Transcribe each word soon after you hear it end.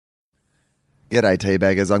G'day,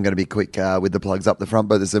 teabaggers. I'm going to be quick with the plugs up the front,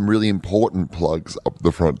 but there's some really important plugs up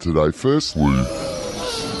the front today. Firstly,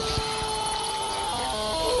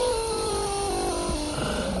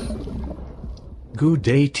 Good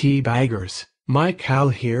day, teabaggers. Mike Hal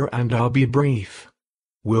here, and I'll be brief.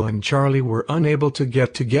 Will and Charlie were unable to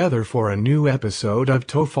get together for a new episode of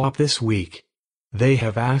TOFOP this week. They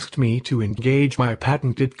have asked me to engage my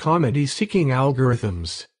patented comedy-seeking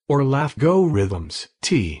algorithms, or laugh-go-rhythms,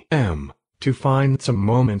 TM, to find some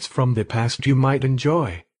moments from the past you might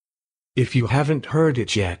enjoy. If you haven't heard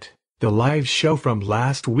it yet, the live show from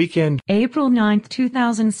last weekend, April 9th,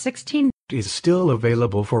 2016, is still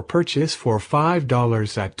available for purchase for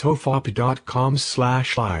 $5 at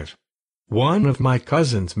tofop.com/live. One of my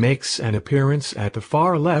cousins makes an appearance at the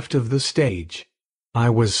far left of the stage. I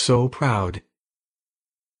was so proud.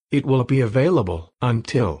 It will be available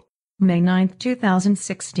until May 9th,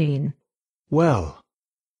 2016. well,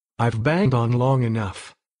 I've banged on long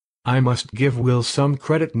enough. I must give Will some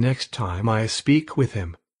credit next time I speak with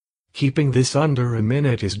him. Keeping this under a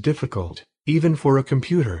minute is difficult, even for a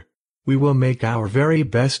computer. We will make our very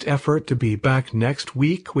best effort to be back next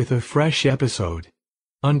week with a fresh episode.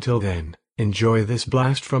 Until then, enjoy this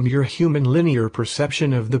blast from your human linear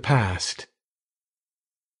perception of the past.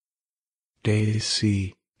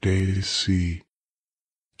 Daisy, Daisy,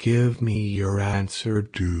 give me your answer,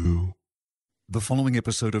 do. The following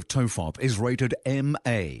episode of TOFOP is rated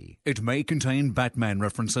MA. It may contain Batman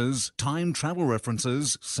references, time travel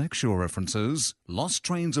references, sexual references, lost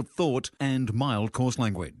trains of thought, and mild coarse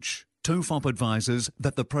language. TOFOP advises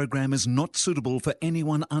that the program is not suitable for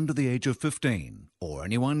anyone under the age of 15, or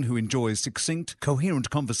anyone who enjoys succinct, coherent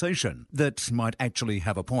conversation that might actually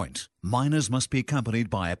have a point. Minors must be accompanied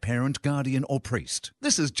by a parent, guardian, or priest.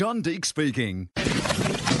 This is John Deek speaking.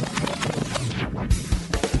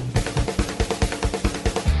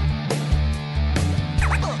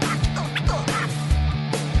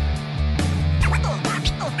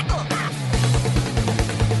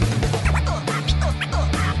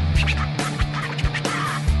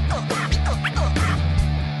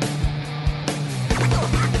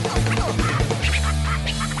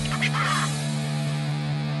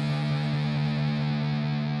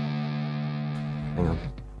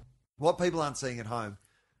 What people aren't seeing at home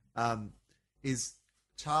is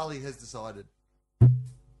Charlie has decided.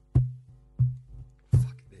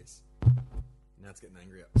 Fuck this. Now it's getting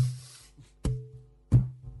angrier.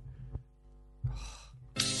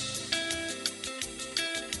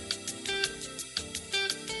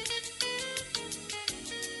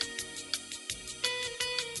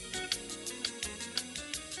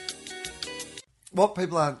 What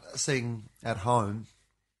people aren't seeing at home,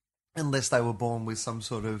 unless they were born with some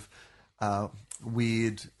sort of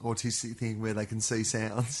weird autistic thing where they can see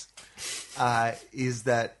sounds, is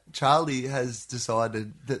that Charlie has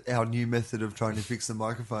decided that our new method of trying to fix the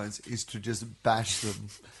microphones is to just bash them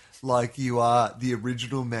like you are the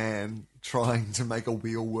original man trying to make a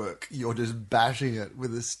wheel work. You're just bashing it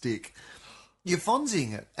with a stick. You're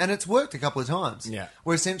fonzing it, and it's worked a couple of times. Yeah.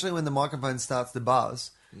 Where essentially when the microphone starts to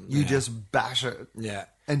buzz, you just bash it Yeah.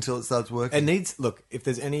 until it starts working. It needs, look, if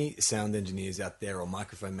there's any sound engineers out there or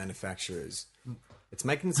microphone manufacturers, it's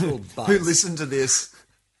making this little buzz Who listen to this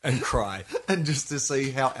and cry. and just to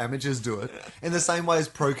see how amateurs do it. In the same way as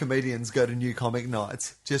pro comedians go to new comic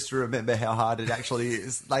nights, just to remember how hard it actually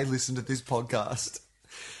is. They listen to this podcast.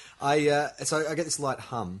 So I get this light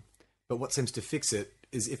hum, but what seems to fix it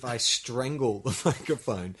is if I strangle the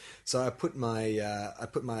microphone. So I put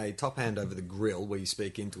my top hand over the grill where you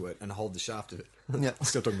speak into it and hold the shaft of it. Yeah.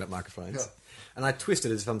 Still talking about microphones. Yeah. And I twist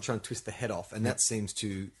it as if I'm trying to twist the head off, and that seems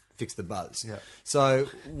to fix the buzz. Yeah. So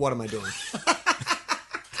what am I doing?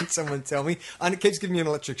 Can someone tell me? And it keeps giving me an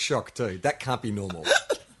electric shock too. That can't be normal.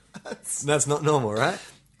 That's not normal, right?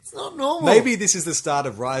 It's not normal. Maybe this is the start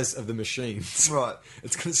of Rise of the Machines. Right.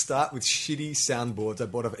 It's going to start with shitty soundboards I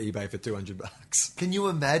bought off eBay for $200. Can you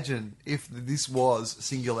imagine if this was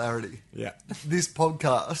Singularity? Yeah. This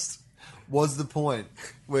podcast was the point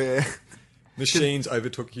where... Machines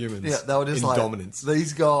overtook humans. Yeah, they were just in like, dominance.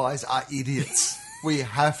 These guys are idiots. We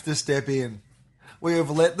have to step in. We have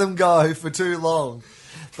let them go for too long.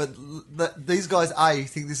 But these guys, A,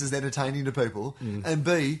 think this is entertaining to people, and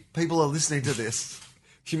B, people are listening to this.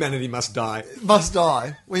 Humanity must die. Must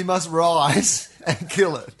die. We must rise and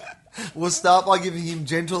kill it. We'll start by giving him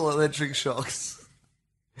gentle electric shocks.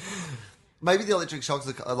 Maybe the electric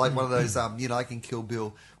shocks are like one of those, like in Kill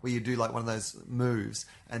Bill, where you do like one of those moves,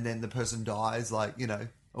 and then the person dies, like,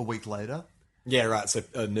 a week later. Yeah, right. So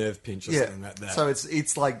a nerve pinch or something like that. So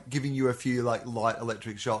it's like giving you a few like light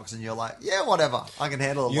electric shocks, and you're like, yeah, whatever, I can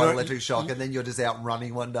handle a You light know- electric shock, and then you're just out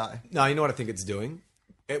running one day. No, you know what I think it's doing?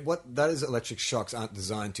 What those electric shocks aren't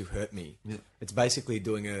designed to hurt me. It's basically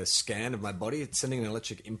doing a scan of my body. It's sending an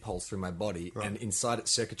electric impulse through my body, and inside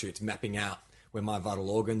its circuitry, it's mapping out where my vital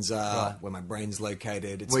organs are, where my brain's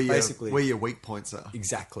located. It's basically where your weak points are.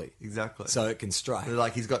 exactly. So it can strike. they're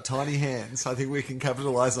like, he's got tiny hands. I think we can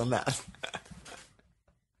capitalize on that.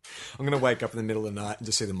 I'm going to wake up in the middle of the night and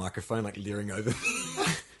just see the microphone like leering over me,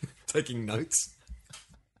 taking notes.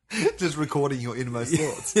 Just recording your innermost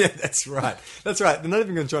thoughts. Yeah, that's right. That's right. They're not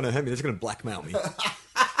even going to try to hurt me. They're just going to blackmail me.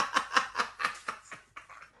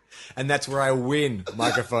 And that's where I win,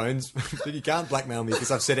 microphones. But you can't blackmail me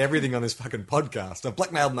because I've said everything on this fucking podcast. I've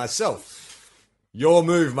blackmailed myself. Your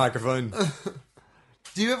move, microphone.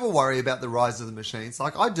 Do you ever worry about the rise of the machines?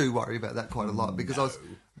 Like, I do worry about that quite a lot because I was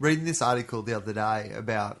reading this article the other day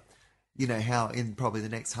about, you know, how in probably the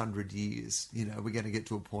next 100 years, you know, we're going to get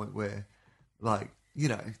to a point where, like, you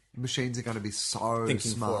know, machines are going to be so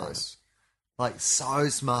Thinking smart. for us. Like, so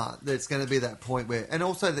smart that it's going to be that point where, and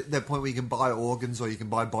also that point where you can buy organs or you can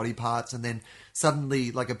buy body parts, and then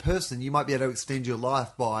suddenly, like a person, you might be able to extend your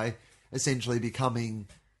life by essentially becoming,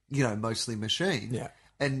 you know, mostly machine. Yeah.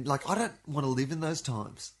 And, like, I don't want to live in those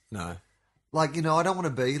times. No. Like, you know, I don't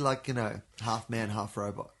want to be like, you know, half man, half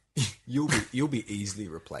robot. You'll be easily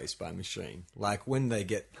replaced by a machine. Like when they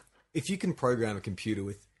get, if you can program a computer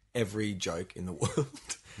with every joke in the world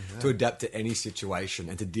to adapt to any situation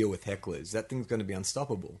and to deal with hecklers, that thing's going to be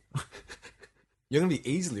unstoppable. You're going to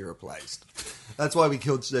be easily replaced. That's why we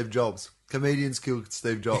killed Steve Jobs. Comedians killed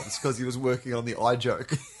Steve Jobs because he was working on the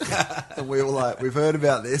iJoke. And we were like, we've heard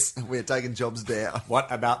about this and we're taking Jobs down.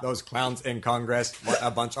 What about those clowns in Congress? What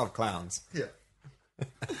a bunch of clowns. Yeah.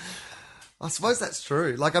 I suppose that's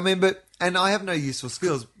true. Like, I mean, and I have no useful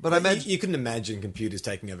skills, but I imagine. You can imagine computers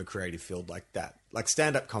taking over a creative field like that. Like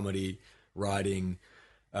stand-up comedy, writing,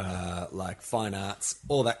 like fine arts,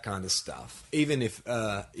 all that kind of stuff. Even if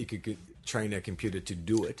you could train a computer to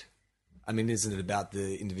do it, I mean, isn't it about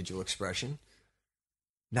the individual expression?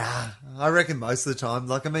 Nah, I reckon most of the time.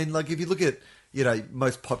 Like, I mean, like if you look at, you know,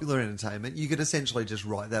 most popular entertainment, you could essentially just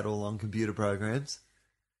write that all on computer programs.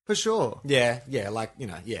 For sure. Yeah, like, you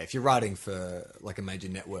know, if you're writing for like a major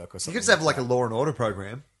network or You something. could just have like a Law and Order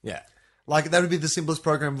program. Yeah. Like, that would be the simplest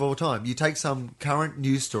program of all time. You take some current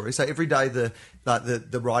news story. So every day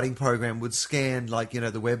the writing program would scan, like, you know,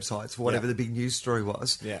 the websites for whatever the big news story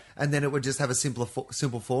was. Yeah. And then it would just have a simple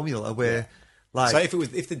formula where, like... So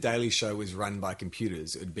if the Daily Show was run by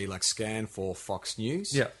computers, it would be like scan for Fox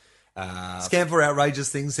News. Yeah. Scan for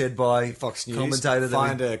outrageous things said by Fox News. commentator.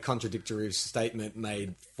 Find a contradictory statement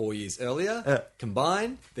made 4 years earlier. Yeah.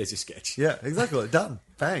 Combine. There's your sketch. Yeah, exactly. Done.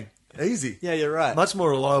 Bang. Easy. Yeah, you're right. Much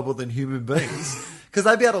more reliable than human beings. Because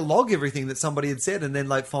they'd be able to log everything that somebody had said and then,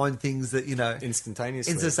 like, find things that, you know...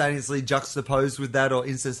 Instantaneously. juxtaposed with that or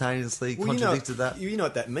instantaneously contradicted that. You know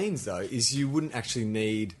what that means, though, is you wouldn't actually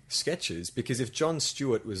need sketches, because if Jon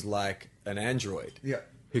Stewart was like an android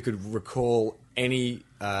who could recall any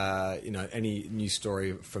news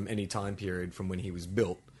story from any time period from when he was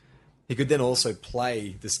built, he could then also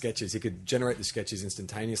play the sketches. He could generate the sketches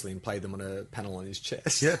instantaneously and play them on a panel on his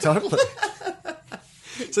chest. Yeah, totally.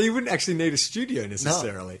 So you wouldn't actually need a studio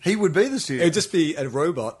necessarily. No, he would be the studio. It would just be a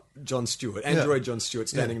robot, Jon Stewart, Android Jon Stewart,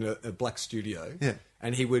 standing in a black studio. Yeah.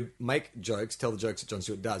 And he would make jokes, tell the jokes that Jon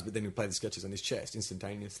Stewart does, but then he'd play the sketches on his chest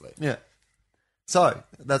instantaneously. Yeah. So,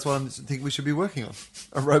 that's what I think we should be working on.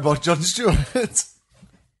 A robot Jon Stewart.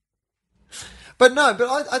 But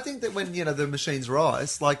I think that when, you know, the machines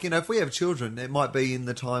rise, like, you know, if we have children, it might be in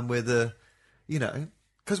the time where you know,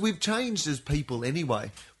 because we've changed as people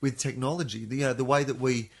anyway with technology. The way that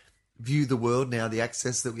we view the world now, the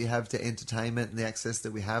access that we have to entertainment and the access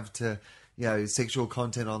that we have to, you know, sexual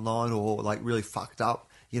content online or like really fucked up,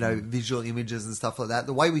 you know, visual images and stuff like that.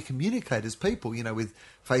 The way we communicate as people, you know, with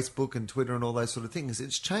Facebook and Twitter and all those sort of things,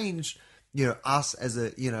 it's changed, you know, us as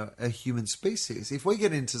a human species. If we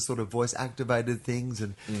get into sort of voice activated things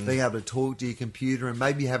and being able to talk to your computer and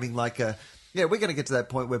maybe having like we're going to get to that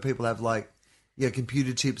point where people have like, you know,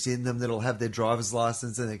 computer chips in them that'll have their driver's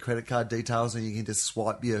license and their credit card details, and you can just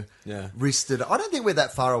swipe your wrist at it. I don't think we're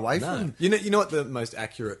that far away from. You know what the most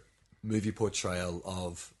accurate movie portrayal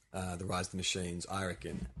of the rise of the machines, I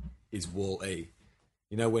reckon, is Wall-E.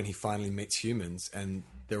 You know, when he finally meets humans and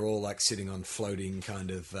they're all like sitting on floating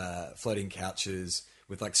couches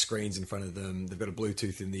with like screens in front of them. They've got a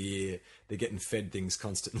Bluetooth in the ear. They're getting fed things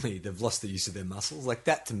constantly. They've lost the use of their muscles. Like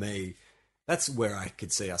that, to me, that's where I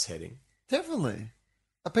could see us heading. Definitely.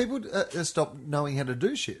 People stop knowing how to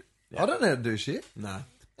do shit. I don't know how to do shit. No.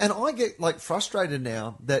 And I get like frustrated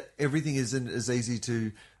now that everything isn't as easy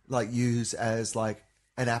to like use as like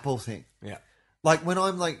an Apple thing. Yeah. Like when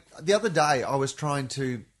I'm like the other day, I was trying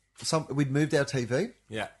to. We'd moved our TV.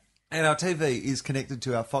 Yeah. And our TV is connected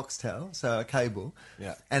to our Foxtel, so our cable.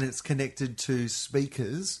 Yeah. And it's connected to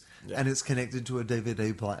speakers, Yeah. and it's connected to a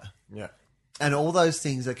DVD player. Yeah. And all those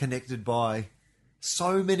things are connected by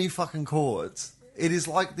so many fucking cords. It is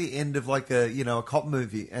like the end of like a cop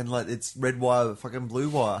movie, and like it's red wire, fucking blue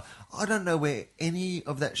wire. I don't know where any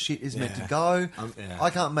of that shit is meant to Yeah. go. Yeah.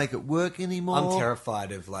 I can't make it work anymore. I'm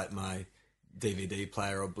terrified of like my DVD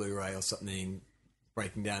player or Blu-ray or something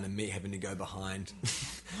breaking down and me having to go behind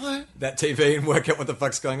that TV and work out what the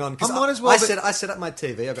fuck's going on. 'Cause I might as well, I but- set up my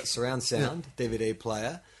TV. I've got surround sound, DVD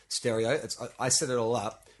player, stereo. I set it all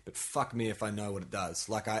up, but fuck me if I know what it does.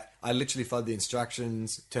 Like I literally followed the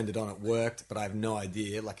instructions, turned it on, it worked, but I have no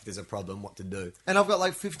idea. Like if there's a problem, what to do. And I've got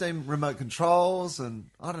like 15 remote controls, and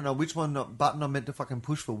I don't know which button I'm meant to fucking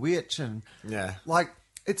push for which, and Yeah. like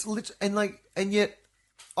it's and yet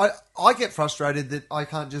I get frustrated that I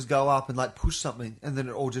can't just go up and like push something and then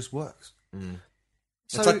it all just works.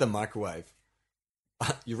 It's like the microwave.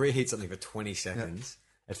 You reheat something for 20 seconds.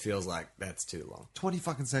 It feels like that's too long. 20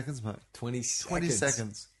 fucking seconds, mate. 20 seconds. 20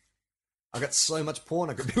 seconds. I got so much porn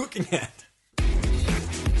I could be looking at.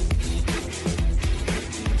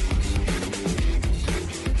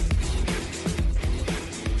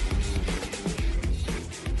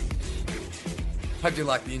 Hope you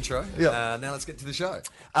like the intro. Yeah. Now let's get to the show.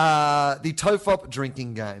 The Tofop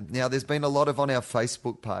drinking game. Now, there's been a lot on our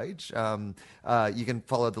Facebook page. You can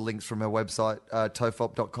follow the links from our website,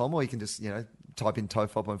 tofop.com, or you can just, type in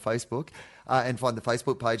Tofop on Facebook and find the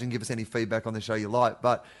Facebook page and give us any feedback on the show you like.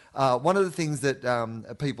 But one of the things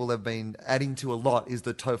that people have been adding to a lot is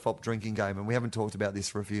the Tofop drinking game, and we haven't talked about this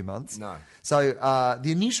for a few months. No. So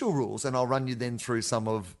the initial rules, and I'll run you then through some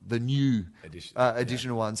of the new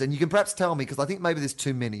additional ones, and you can perhaps tell me, because I think maybe there's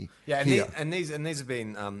too many. Yeah, here. these have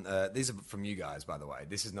been these are from you guys, by the way.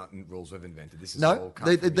 This is not rules we've invented. This is No, all come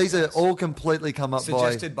from you these are guys. all completely come up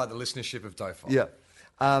Suggested by the listenership of Tofop. Yeah.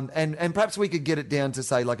 And perhaps we could get it down to,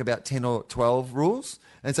 say, like about 10 or 12 rules.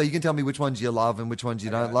 And so you can tell me which ones you love and which ones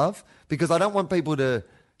you don't love. Because I don't want people to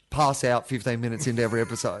pass out 15 minutes into every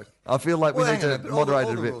episode. I feel like we need to moderate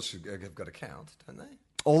all it a the bit. rules should have got to count, don't they?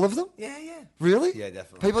 All of them? Yeah, yeah. Really? Yeah,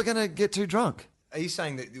 definitely. People are going to get too drunk. Are you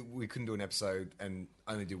saying that we couldn't do an episode and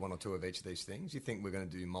only do one or two of each of these things? You think we're going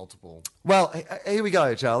to do multiple? Well, here we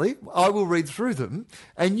go, Charlie. I will read through them,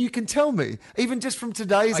 and you can tell me, even just from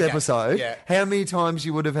today's Okay, episode, yeah. how many times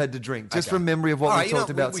you would have had to drink, just Okay. from memory of what All we've right, talked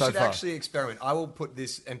about we so should far. actually experiment. I will put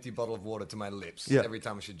this empty bottle of water to my lips Yeah. every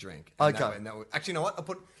time I should drink. And Okay. Actually, you know what?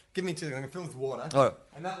 Give me two. I'm going to fill it with water. All right.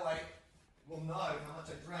 And that way, we'll know how much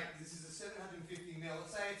I drank. This is a 750 ml.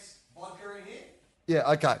 Let's say it's vodka in here. Yeah,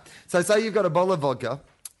 okay. So say you've got a bottle of vodka,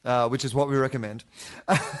 which is what we recommend.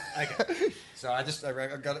 Okay. So I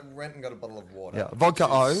went and got a bottle of water. Yeah, Vodka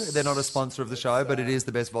which O. is- They're not a sponsor of the show, but it is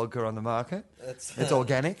the best vodka on the market. It's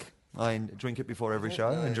organic. I drink it before every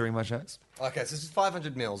show and during my shows. Okay, so this is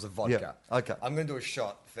 500 mils of vodka. Yeah, okay. I'm going to do a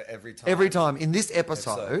shot for every time. Every time in this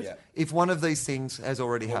episode, yeah. if one of these things has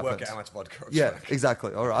already We'll happened. work out how much vodka I've Yeah, drank.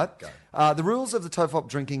 exactly. All right. Go. The rules of the Tofop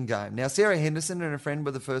drinking game. Now, Sarah Henderson and a friend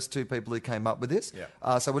were the first two people who came up with this.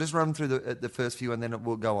 Yeah. So we'll just run through the first few and then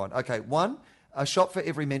we'll go on. Okay, 1, a shot for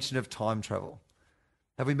every mention of time travel.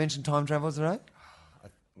 Have we mentioned time travel today?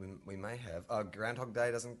 We may have. Groundhog Day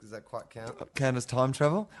does that quite count? Count as time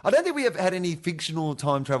travel? I don't think we have had any fictional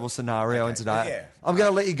time travel scenario in today. yeah. I'm going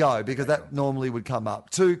to let you go because that normally would come up.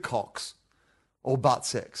 2, cocks or butt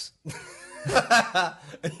sex.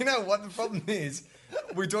 You know what the problem is?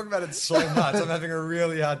 We talk about it so much. I'm having a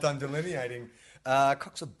really hard time delineating.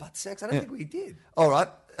 Cocks or butt sex? I don't think we did. All right.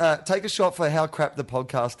 Take a shot for how crap the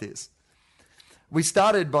podcast is. We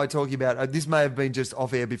started by talking about, this may have been just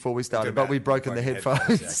off air before we started, but we've broken the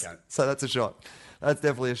headphones. Yeah, okay. So that's a shot. That's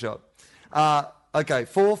definitely a shot. Okay,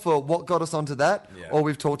 4 for what got us onto that, Yeah. or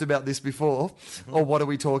we've talked about this before, or what are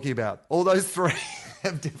we talking about? All those 3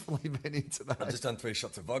 have definitely been into that. I've just done 3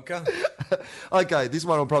 shots of vodka. Okay, this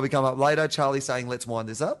one will probably come up later. Charlie saying, let's wind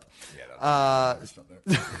this up. Yeah,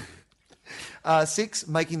 6,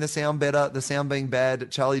 making the sound better, the sound being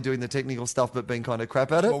bad, Charlie doing the technical stuff but being kind of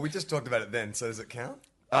crap at it. well, we just talked about it then, so does it count?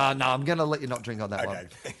 No, I'm going to let you not drink on that Okay, one.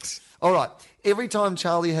 thanks. All right. Every time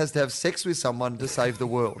Charlie has to have sex with someone to save the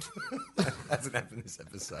world. Hasn't happened this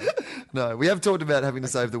episode. No, we have talked about having to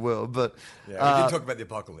save the world, but Yeah, we did talk about the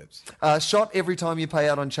apocalypse. shot every time you pay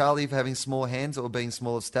out on Charlie for having small hands or being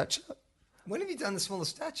small of stature. When have you done the smaller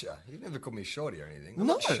stature? You've never called me shorty or anything. I'm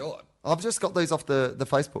No, not short. I've just got these off the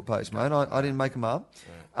Facebook page, mate. I didn't make them up.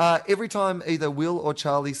 Every time either Will or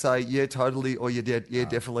Charlie say, yeah, totally, or you're dead, yeah,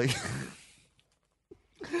 definitely.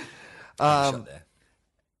 Shut there.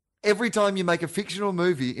 Every time you make a fictional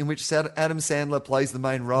movie in which Adam Sandler plays the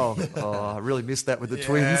main role. Oh, I really missed that with the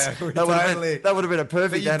twins. That would have been a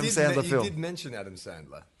perfect Adam Sandler film. You did mention Adam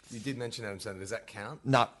Sandler. Does that count?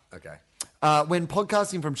 No. Okay. When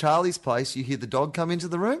podcasting from Charlie's place, you hear the dog come into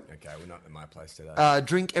the room. Okay, we're not in my place today.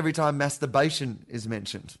 Drink every time masturbation is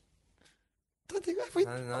mentioned. I don't think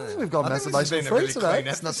we've got I think this has masturbation been a free really today. clean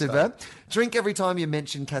It's not too episode. bad. Drink every time you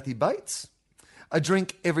mention Kathy Bates. A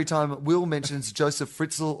drink every time Will mentions Joseph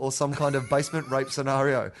Fritzl or some kind of basement rape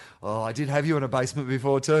scenario. Oh, I did have you in a basement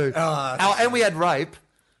before too. And we had rape.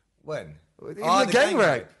 When? In the gang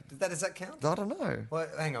rape. Does that count? I don't know. Well,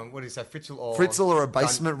 hang on. What did you say? Fritzl Fritzl or a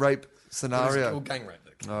basement rape scenario. Or gang rape.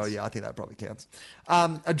 That counts. Oh, yeah, I think that probably counts.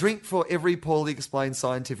 A drink for every poorly explained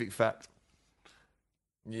scientific fact.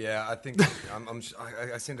 Yeah, I think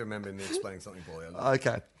I seem to remember me explaining something poorly.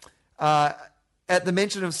 Okay. At the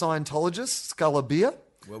mention of Scientologists, skull a beer.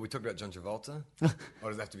 Well, we talked about John Travolta. Or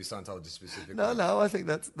does it have to be Scientologist specific? No, I think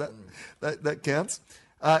that counts.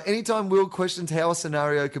 Anytime Will questions how a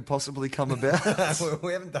scenario could possibly come about.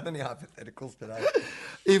 We haven't done any hypotheticals today.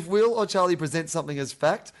 If Will or Charlie presents something as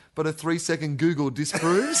fact, but a 3-second Google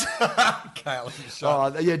disproves. Okay, I'll let you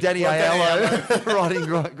shut. Oh, yeah, Danny Aiello writing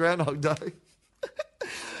Groundhog Day.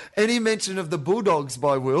 Any mention of the Bulldogs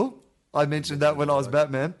by Will. I mentioned that when I was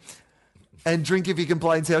Batman. And drink if he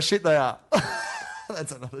complains how shit they are.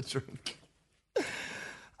 That's another drink.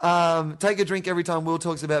 Take a drink every time Will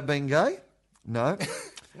talks about being gay. No.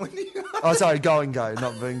 Oh, sorry, going gay,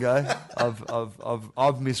 not being gay.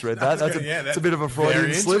 I've misread that. That's a bit of a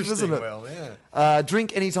Freudian slip, isn't it? Well, yeah.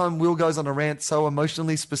 Drink anytime Will goes on a rant so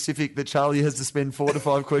emotionally specific that Charlie has to spend 4 to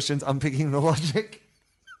 5 questions unpicking the logic.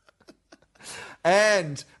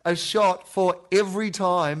 And a shot for every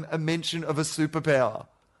time a mention of a superpower.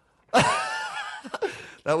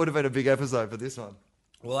 That would have been a big episode for this one.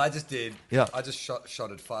 Well, I just did. Yeah. I just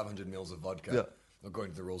shotted 500 mils of vodka. Yeah.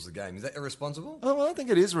 According to the rules of the game. Is that irresponsible? Oh, well, I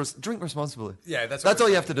think it is. Drink responsibly. Yeah, that's all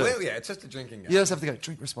you have to do. Well, yeah, it's just a drinking game. You just have to go,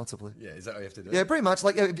 drink responsibly. Yeah, is that what you have to do? Yeah, pretty much.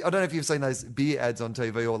 Like, I don't know if you've seen those beer ads on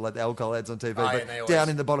TV or like the alcohol ads on TV, yeah, but they always- down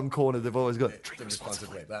in the bottom corner, they've always got drink Drink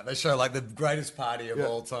responsibly. responsibly. They show like the greatest party of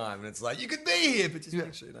all time, and it's like you could be here, but just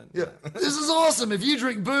make sure you don't. Yeah. This is awesome. If you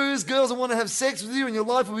drink booze, girls will want to have sex with you and your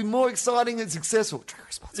life will be more exciting and successful. Drink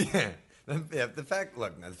responsibly. Yeah. The fact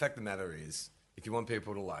of the matter is, if you want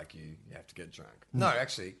people to like you, you have to get drunk. No,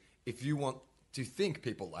 actually, if you want to think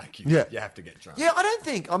people like you, Yeah. you have to get drunk. Yeah, I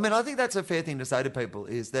think that's a fair thing to say to people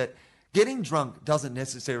is that getting drunk doesn't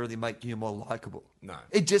necessarily make you more likable. No.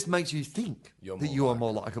 It just makes you think that you are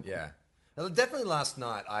more likable. Yeah. Well, definitely last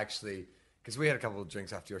night, because we had a couple of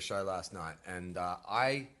drinks after your show last night, and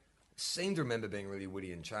I seem to remember being really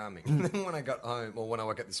witty and charming. And then when I got home, or when I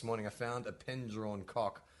woke up this morning, I found a pen-drawn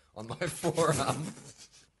cock on my forearm.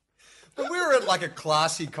 But we were at like a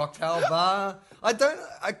classy cocktail bar.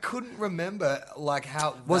 I couldn't remember like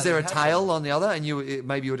how. Was there a happened. tail on the other and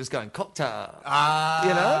maybe you were just going cocktail?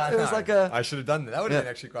 It was no. like a... I should have done that. That would have Yeah. been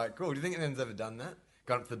actually quite cool. Do you think anyone's ever done that?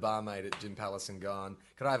 Gone up to the barmaid at Gin Palace and gone,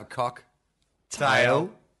 could I have a cock? Tail.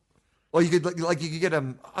 Or you could you could get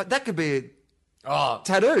that could be Oh,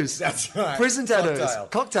 tattoos. that's right. Prison tattoos.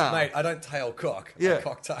 Cocktail. Mate, I don't tail cock. Yeah. I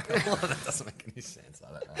cocktail. That doesn't make any sense.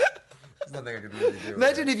 I don't know. There's nothing I could really do.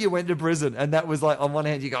 Imagine with if you went to prison and that was like on one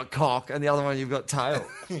hand you got cock and the other one you've got tail.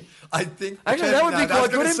 it. I think Actually, that would be I was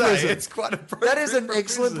quite gonna good in say, prison. It's quite appropriate. That is an for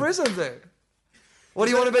excellent prison thing. What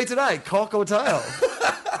do you want to be today? Cock or tail?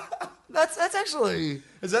 That's actually...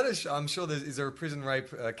 Is that I'm sure is there a prison rape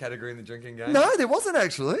category in the drinking game? No, there wasn't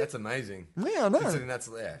actually. That's amazing. Yeah, I know. Considering that's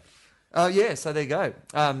yeah. Oh, yeah, so there you go.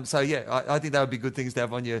 I think that would be good things to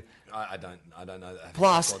have on your... I don't know that.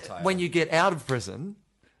 Plus, Cock or tail. when you get out of prison,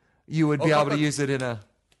 you would be Oh, able to cock- use it in a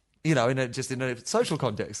social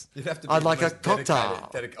context. You'd have to be I'd the like a most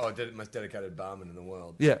cocktail. most dedicated barman in the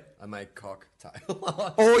world. Yeah. I make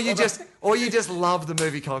cocktail. Or you just love the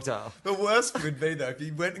movie Cocktail. The worst would be though if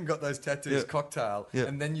you went and got those tattoos, Yeah. cocktail, Yeah.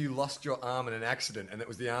 and then you lost your arm in an accident, and it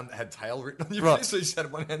was the arm that had tail written on your Right. face, so you just had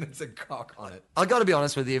one hand that said cock on it. I got to be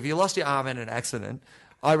honest with you. If you lost your arm in an accident,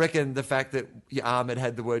 I reckon the fact that your arm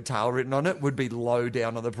had the word tail written on it would be low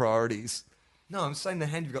down on the priorities. No, I'm saying the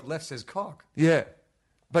hand you've got left says cock. Yeah.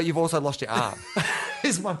 But you've also lost your arm,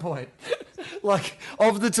 is my point. Like,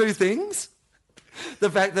 of the two things, the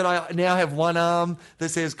fact that I now have one arm that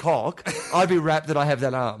says cock, I'd be rapt that I have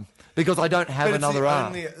that arm. because I don't have But it's another the arm.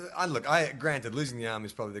 only- look, granted, losing the arm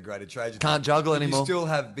is probably the greater tragedy. Can't juggle But anymore. You still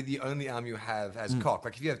have, but the only arm you have has cock.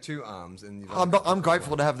 Like if you have two arms and you've I'm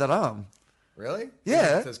grateful to have that arm. Really?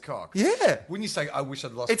 Yeah. It says cock. Yeah. Wouldn't you say I wish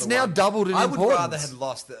I'd lost? It's the now one? doubled in I would importance. rather have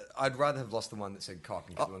lost. I'd rather have lost the one that said cock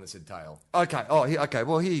and kept the one that said tail. Okay. Oh, okay.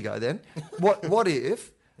 Well, here you go then. What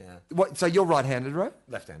if? Yeah. What? So you're right-handed, right?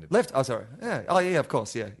 Left-handed. Left. Oh, sorry. Yeah. Oh, yeah. Of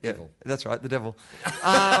course. Yeah. Yeah. Devil. That's right. The devil.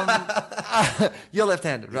 You're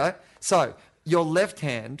left-handed, right? So your left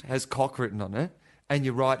hand has cock written on it, and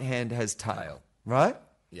your right hand has tail, right?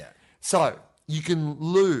 Yeah. So you can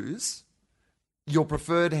lose your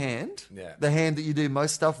preferred hand, Yeah. the hand that you do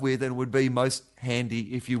most stuff with and would be most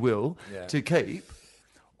handy, if you will, Yeah. to keep,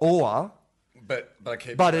 or But I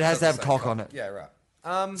keep. But it has to doesn't have say cock on it. Yeah.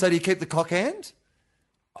 Right. so do you keep the cock hand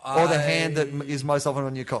or the hand that is most often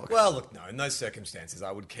on your cock? Well, look, no. In those circumstances,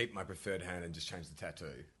 I would keep my preferred hand and just change the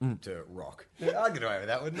tattoo to rock. I'd get away with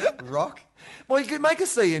that, wouldn't I? Rock. Well, you could make a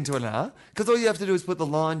C into an R because all you have to do is put the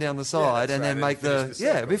line down the side that's and then right, make finish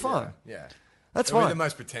the it'd be circle, fine. Yeah. That's It'll be fine. the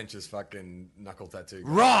most pretentious fucking knuckle tattoo.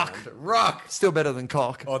 Rock! Rock! Still better than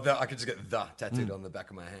cock. Or I could just get the tattooed on the back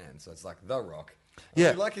of my hand. So it's like The Rock.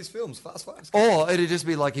 Yeah. I like his films. Fast Five. Or it'd just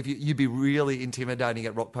be like if you'd be really intimidating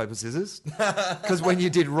at rock, paper, scissors. Because when you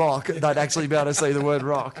did rock, they'd actually be able to see the word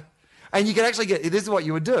rock. And you can actually get, this is what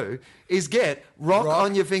you would do, is get rock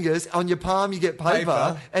on your fingers, on your palm you get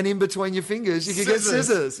paper, and in between your fingers you can get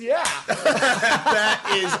scissors. Yeah. That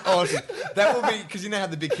is awesome. That will be, because you know how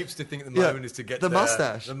the big hipster thing at the moment is to get The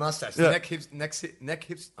mustache. The mustache. Yeah. The next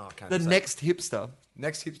The next hipster.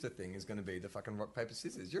 Next hipster thing is going to be the fucking rock, paper,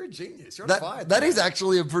 scissors. You're a genius. You're on That, fire. that is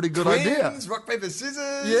actually a pretty good idea. Twins, rock, paper,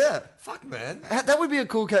 scissors. Yeah. Fuck, man. That would be a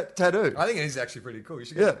cool tattoo. I think it is actually pretty cool. You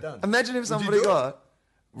should get Yeah. it done. Imagine if Would you somebody do it? got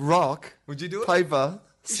rock, Would you do it? paper,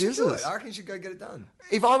 You should do scissors. it. I reckon you should go get it done.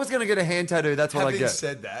 If I was going to get a hand tattoo, that's what I'd Having get.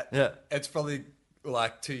 said that, Yeah. it's probably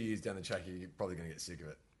like 2 years down the track, you're probably going to get sick of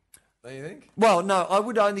it. Don't you think? Well, no, I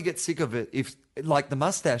would only get sick of it if, like the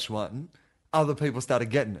mustache one, other people started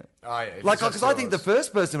getting it. Oh, yeah. if Like, it's just because I think the yours.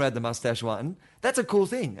 first person who had the mustache one, that's a cool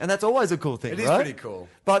thing, and that's always a cool thing. It is right? pretty cool.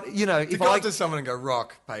 But you know, To if go I up to someone and go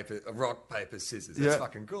rock, paper, scissors, that's Yeah.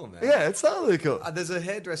 fucking cool, man. yeah, it's totally cool. There's a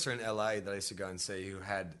hairdresser in LA that I used to go and see who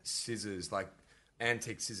had scissors, like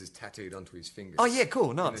antique scissors tattooed onto his fingers. Oh yeah,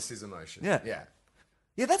 cool, In a nice. scissor motion. Yeah. Yeah.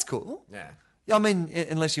 Yeah, that's cool. Yeah. Yeah, I mean,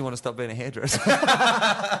 unless you want to stop being a hairdresser.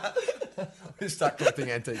 We start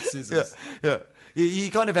collecting antique yeah, scissors. yeah.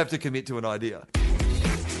 You kind of have to commit to an idea.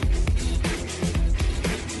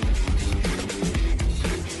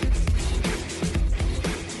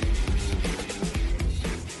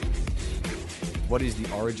 What is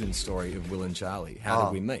the origin story of Will and Charlie? How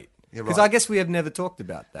did we meet? you're Because right. I guess we have never talked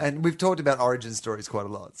about that. And we've talked about origin stories quite a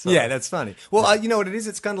lot. So. Yeah, that's funny. Well, you know what it is?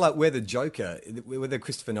 It's kind of like we're the Joker. We're the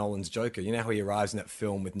Christopher Nolan's Joker. You know how he arrives in that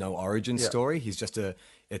film with no origin story? He's just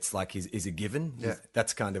it's like he's a given. Yeah.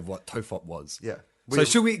 That's kind of what Tofop was. Yeah. So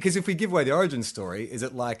should we, because if we give away the origin story, is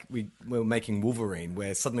it like we're making Wolverine,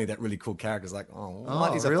 where suddenly that really cool character's like, oh,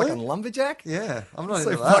 what? He's really? a fucking lumberjack? Yeah, I'm not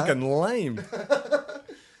So into that. fucking lame.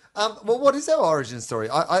 Well, what is our origin story?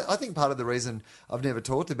 I think part of the reason I've never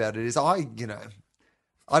talked about it is I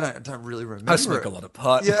don't really remember. I smoke it. a lot of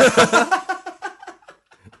pot. Yeah.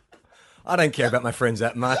 I don't care about my friends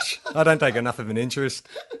that much. I don't take enough of an interest.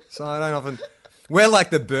 So I don't often. We're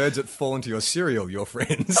like the birds that fall into your cereal, your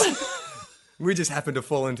friends. We just happen to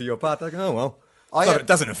fall into your path. Like, oh, well. It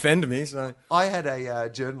doesn't offend me, so. I had a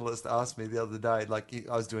journalist ask me the other day, like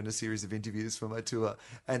I was doing a series of interviews for my tour,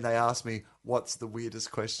 and they asked me, "What's the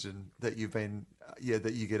weirdest question that you've been,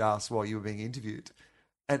 that you get asked while you were being interviewed?"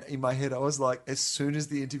 And in my head, I was like, as soon as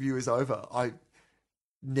the interview is over, I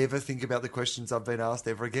never think about the questions I've been asked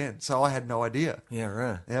ever again. So I had no idea. Yeah,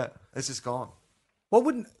 right. Yeah, it's just gone.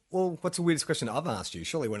 What's the weirdest question I've asked you?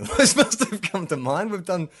 Surely one of those must have come to mind. We've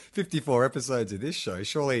done 54 episodes of this show.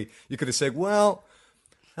 Surely you could have said, well,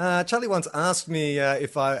 Charlie once asked me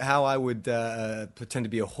how I would pretend to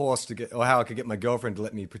be a horse or how I could get my girlfriend to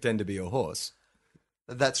let me pretend to be a horse.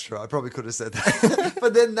 That's true. I probably could have said that.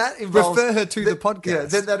 But then that involves... Refer her to the podcast. Yeah,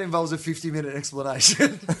 then that involves a 50-minute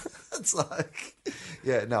explanation. It's like...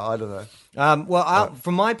 Yeah, no, I don't know.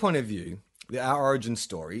 From my point of view, our origin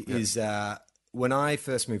story is when I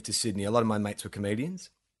first moved to Sydney, a lot of my mates were comedians,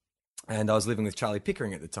 and I was living with Charlie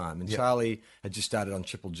Pickering at the time. And Charlie had just started on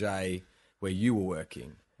Triple J, where you were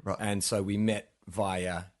working. Right. And so we met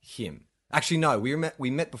via him. Actually, no, we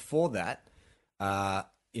met before that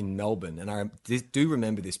in Melbourne. And I do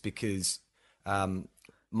remember this because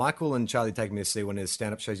Michael and Charlie taking me to see one of the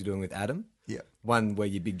stand-up shows you're doing with Adam. Yeah. One where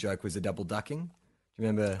your big joke was the double ducking. Do you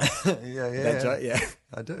Remember Yeah, that joke? Yeah.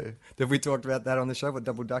 I do. Have we talked about that on the show? What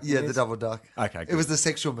double duck? Yeah, is? the double duck. Okay, It good. was the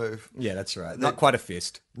sexual move. Yeah, that's right. Not quite a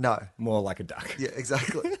fist. No. More like a duck. Yeah,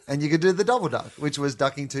 exactly. And you could do the double duck, which was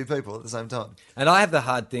ducking two people at the same time. And I have the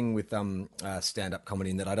hard thing with stand-up comedy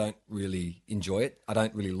in that I don't really enjoy it. I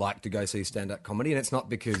don't really like to go see stand-up comedy, and it's not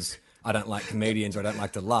because I don't like comedians or I don't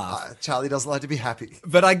like to laugh. Charlie doesn't like to be happy.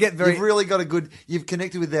 But I get very... You've really got you've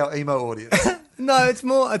connected with our emo audience. No, it's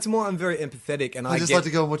more I'm very empathetic, and I just like to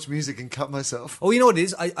go and watch music and cut myself. Oh, you know what it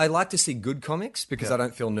is? I like to see good comics because I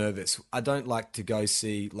don't feel nervous. I don't like to go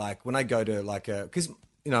see, like, when I go to, like, because,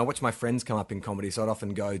 you know, I watch my friends come up in comedy, so I'd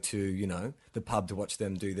often go to, you know, the pub to watch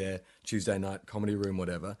them do their Tuesday night comedy room,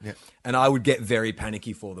 whatever. Yeah. And I would get very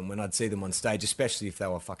panicky for them when I'd see them on stage, especially if they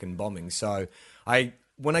were fucking bombing. So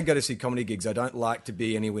when I go to see comedy gigs, I don't like to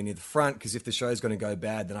be anywhere near the front because if the show's going to go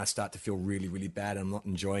bad, then I start to feel really, really bad and I'm not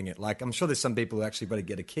enjoying it. Like, I'm sure there's some people who actually better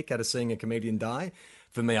get a kick out of seeing a comedian die.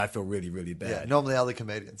 For me, I feel really, really bad. Yeah, normally other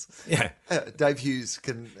comedians. Yeah. Dave Hughes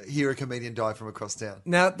can hear a comedian die from across town.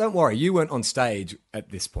 Now, don't worry, you weren't on stage at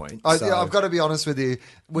this point. Yeah, I've got to be honest with you.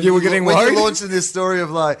 When You were getting when worried? you launched this story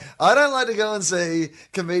of like, I don't like to go and see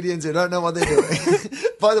comedians who don't know what they're doing.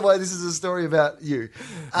 By the way, this is a story about you.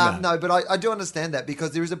 No, but I do understand that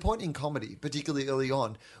because there is a point in comedy, particularly early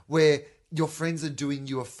on, where your friends are doing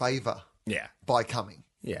you a favour Yeah. by coming.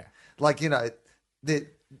 Yeah. Like, you know, they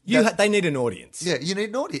They need an audience. yeah, you need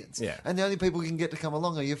an audience. Yeah. And the only people who can get to come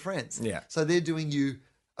along are your friends. Yeah. So they're doing you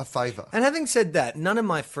a favour. And having said that, none of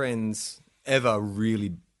my friends ever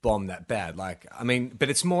really bomb that bad. Like, I mean, but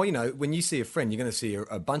it's more, you know, when you see a friend, you're going to see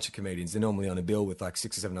a bunch of comedians. They're normally on a bill with like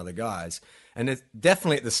 6 or 7 other guys. And it's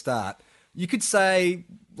definitely at the start, you could say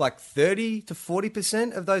like 30 to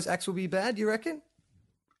 40% of those acts will be bad, you reckon?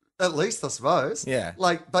 At least, I suppose. Yeah.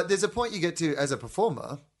 Like, but there's a point you get to as a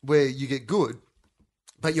performer where you get good,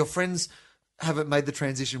 but your friends haven't made the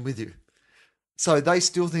transition with you. So they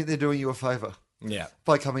still think they're doing you a favour Yeah.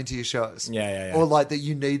 by coming to your shows. Yeah. Or like that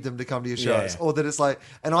you need them to come to your Yeah, shows. yeah. Or that it's like,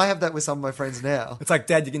 and I have that with some of my friends now. It's like,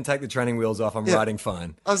 Dad, you can take the training wheels off. I'm Yeah. riding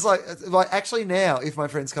fine. I was like, actually now, if my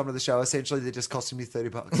friends come to the show, essentially they're just costing me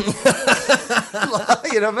 $30.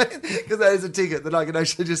 Like, you know what I mean? Because that is a ticket that I can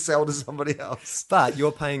actually just sell to somebody else. But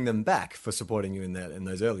you're paying them back for supporting you in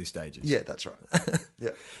those early stages. Yeah, that's right.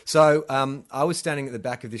 Yeah. So I was standing at the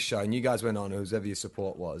back of this show, and you guys went on, whoever your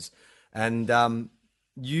support was, and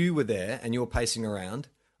you were there, and you were pacing around,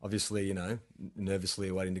 obviously, you know,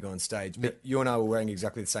 nervously waiting to go on stage. But you and I were wearing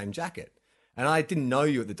exactly the same jacket, and I didn't know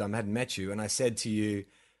you at the time, I hadn't met you, and I said to you,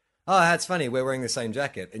 "Oh, that's funny, we're wearing the same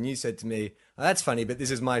jacket," and you said to me, "Oh, that's funny, but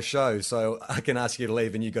this is my show, so I can ask you to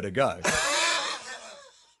leave, and you got to go."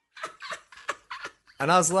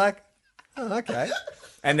 And I was like, "Oh, okay."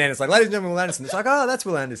 And then it's like, "Ladies and gentlemen, Will Anderson." It's like, "Oh, that's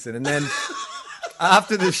Will Anderson." And then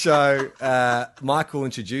after the show, Michael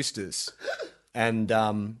introduced us, and I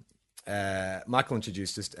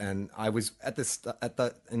was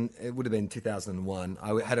and it would have been 2001.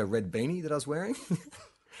 I had a red beanie that I was wearing,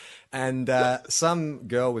 and some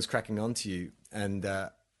girl was cracking onto you, and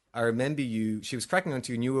I remember she was cracking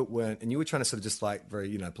onto you, and you were trying to sort of just like very,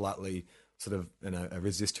 you know, politely sort of, you know,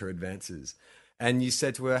 resist her advances. And you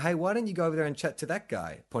said to her, "Hey, why don't you go over there and chat to that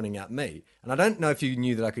guy," pointing out me. And I don't know if you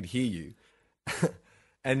knew that I could hear you.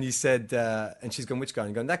 And you said, and she's gone, "Which guy?" And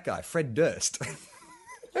you're going, "That guy, Fred Durst."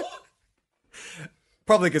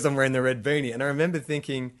 Probably because I'm wearing the red beanie. And I remember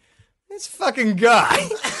thinking, this fucking guy,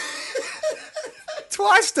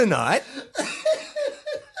 twice tonight.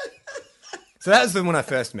 So that was when I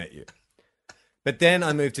first met you. But then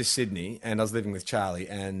I moved to Sydney and I was living with Charlie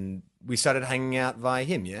and we started hanging out via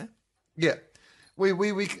him, yeah? Yeah.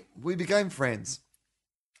 We became friends.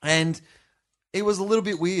 And it was a little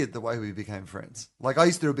bit weird the way we became friends. Like, I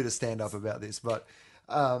used to do a bit of stand-up about this, but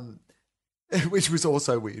which was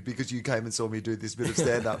also weird because you came and saw me do this bit of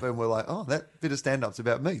stand-up and we're like, oh, that bit of stand-up's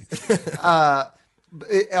about me.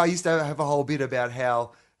 I used to have a whole bit about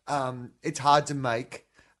how it's hard to make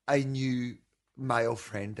a new male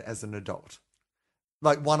friend as an adult.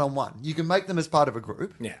 Like one-on-one. You can make them as part of a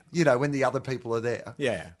group. Yeah. You know, when the other people are there.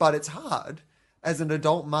 Yeah. But it's hard as an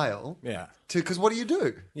adult male. Yeah. Because what do you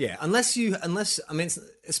do? Yeah. Unless, I mean,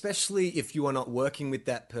 especially if you are not working with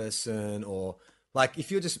that person or like if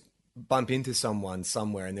you're just bump into someone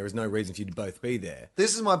somewhere and there is no reason for you to both be there.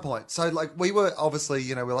 This is my point. So, like, we were obviously,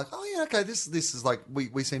 you know, we're like, oh, yeah, okay, this is like,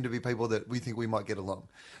 we seem to be people that we think we might get along.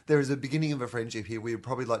 There is a beginning of a friendship here. We would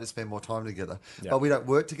probably like to spend more time together, but we don't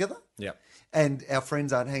work together. Yeah. And our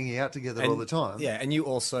friends aren't hanging out together all the time. Yeah, and you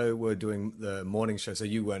also were doing the morning show, so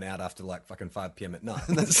you weren't out after like fucking 5 p.m. at night.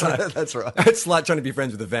 That's right. That's right. It's like trying to be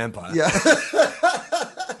friends with a vampire. Yeah.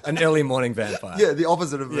 An early morning vampire. Yeah, the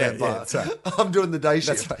opposite of a Yeah, vampire. yeah, that's right. I'm doing the day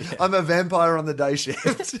shift. right, yeah. I'm a vampire on the day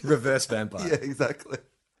shift. Reverse vampire. Yeah, exactly.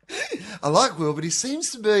 I like Will, but he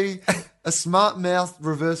seems to be a smart-mouthed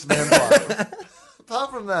reverse vampire.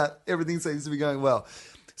 Apart from that, everything seems to be going well.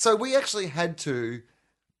 So we actually had to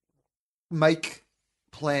make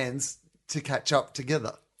plans to catch up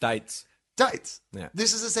together. Dates. Dates. Yeah.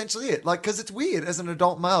 This is essentially it. Like, because it's weird as an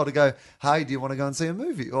adult male to go, hey, do you want to go and see a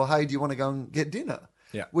movie? Or, hey, do you want to go and get dinner?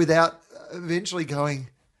 Yeah. Without eventually going,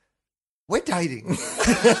 we're dating.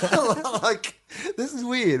 Like, this is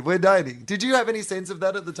weird. We're dating. Did you have any sense of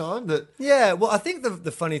that at the time? That Yeah, well, I think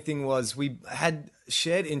the funny thing was we had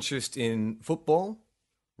shared interest in football,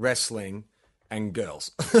 wrestling, and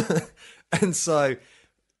girls. And so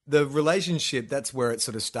the relationship, that's where it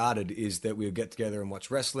sort of started, is that we would get together and watch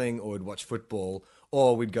wrestling, or we'd watch football,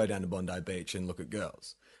 or we'd go down to Bondi Beach and look at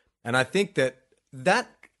girls. And I think that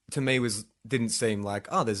to me didn't seem like,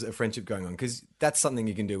 oh, there's a friendship going on, because that's something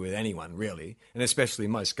you can do with anyone, really. And especially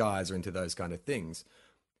most guys are into those kind of things.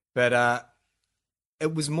 But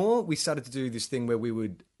it was more, we started to do this thing where we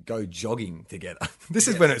would go jogging together. This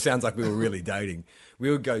is when it sounds like we were really dating. We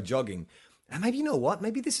would go jogging. And maybe, you know what?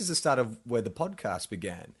 Maybe this is the start of where the podcast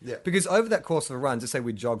began. Yeah. Because over that course of a run, just say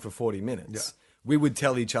we'd jog for 40 minutes, we would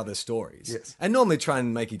tell each other stories. Yes. And normally try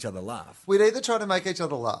and make each other laugh. we'd either try to make each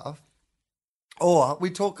other laugh, or we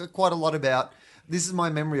talk quite a lot about, this is my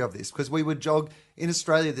memory of this, because we would jog in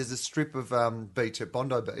Australia. There's a strip of beach at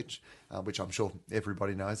Bondi Beach, which I'm sure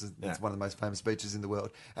everybody knows. It's one of the most famous beaches in the world.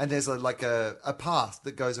 And there's a path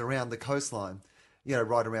that goes around the coastline, you know,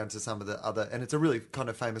 right around to some of the other, and it's a really kind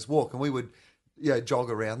of famous walk. And we would, you know, jog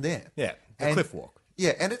around there. Yeah, the cliff walk.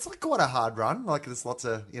 Yeah, and it's like quite a hard run. Like there's lots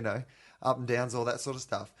of, you know, up and downs, all that sort of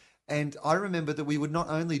stuff. And I remember that we would not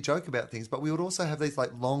only joke about things, but we would also have these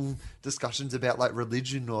like long discussions about like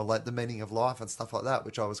religion or like the meaning of life and stuff like that,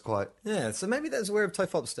 which I was quite. Yeah, so maybe that's where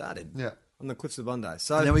Tofop started. Yeah. On the cliffs of Bondi.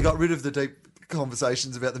 So And then we got rid of the deep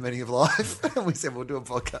conversations about the meaning of life, and we said we'll do a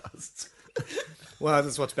podcast. well,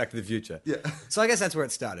 let's watch Back to the Future. Yeah. So I guess that's where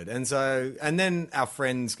it started. And then our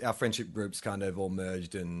friendship groups kind of all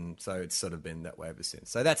merged, and so it's sort of been that way ever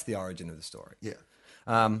since. So that's the origin of the story. Yeah.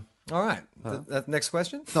 All right. Next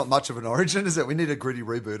question? Not much of an origin, is it? We need a gritty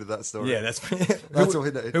reboot of that story. Yeah, that's That's what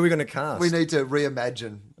we need. Who are we going to cast? We need to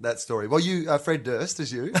reimagine that story. Well, you, Fred Durst,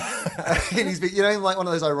 is you. And he's been, you know, like one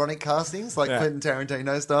of those ironic castings, like Quentin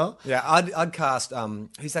Tarantino style. Yeah, I'd cast.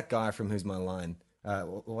 Who's that guy from Who's My Line?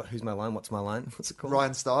 Who's My Line? What's My Line? What's it called?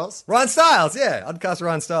 Ryan Stiles. Ryan Stiles. Yeah, I'd cast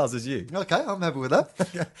Ryan Stiles as you. Okay, I'm happy with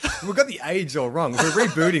that. We've got the age all wrong. If we're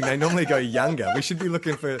rebooting, they normally go younger. We should be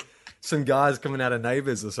looking for some guys coming out of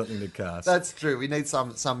Neighbours or something to cast. That's true. We need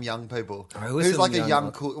some young people. who is Who's some like a young young,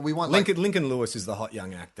 one? cool. We want Lincoln Lewis is the hot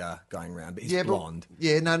young actor going around, but he's blonde.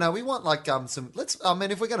 No. We want like some. I mean,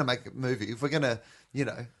 if we're gonna make a movie, if we're gonna, you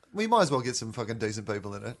know, we might as well get some fucking decent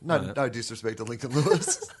people in it. No disrespect to Lincoln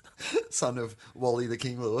Lewis, son of Wally the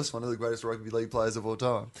King Lewis, one of the greatest rugby league players of all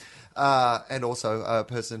time, and also a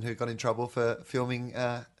person who got in trouble for filming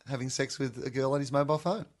having sex with a girl on his mobile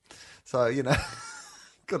phone. So you know.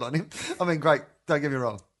 Good on him. I mean, great. Don't get me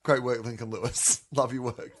wrong. Great work, Lincoln Lewis. Love your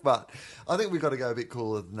work. But I think we've got to go a bit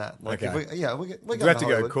cooler than that. Like, Okay. we're Do going we have to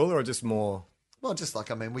go Hollywood. cooler or just more? Well, just like,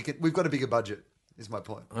 I mean, we've got a bigger budget, is my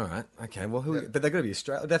point. All right. Okay. Well, but they're going to be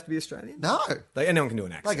Australian. They have to be Australian? No. Anyone can do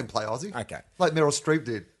an accent. They can play Aussie. Okay. Like Meryl Streep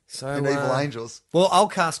did So, in Evil Angels. Well, I'll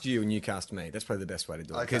cast you and you cast me. That's probably the best way to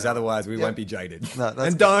do it, Okay. because otherwise we Yeah. won't be jaded. No, that's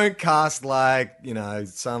and good. don't cast like, you know,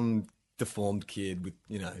 some deformed kid with,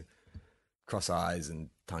 you know, cross eyes and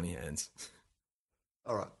tiny hands.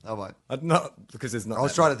 All right, I won't. Not because there's not. I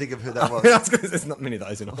was trying to think of who that was. That's because there's not many of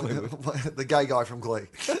those in Hollywood. The gay guy from Glee.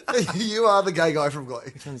 You are the gay guy from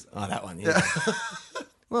Glee. Oh, that one. Yeah.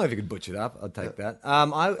 Well, if you could butcher it up, I'd take that. All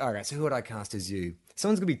right. So who would I cast as you?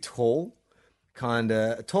 Someone's gonna be tall, kind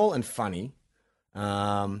of tall and funny.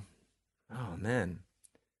 Oh man,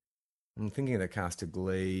 I'm thinking of the cast of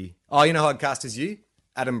Glee. Oh, you know who I'd cast as you?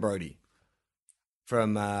 Adam Brody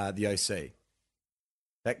from the OC.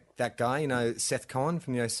 That guy, you know, Seth Cohen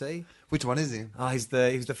from the OC. Which one is he? Oh, he was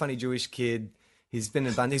the funny Jewish kid. He's been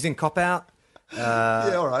in a bunch. He's in Cop Out.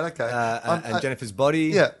 Yeah, all right, okay. And Jennifer's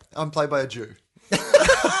Body. Yeah, I'm played by a Jew.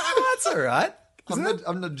 That's all right.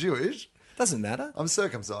 I'm not Jewish. Doesn't matter. I'm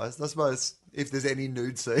circumcised. I suppose if there's any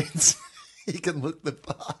nude scenes, he can look the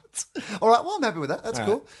part. All right, well, I'm happy with that. That's All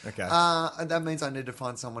cool. right, okay. And that means I need to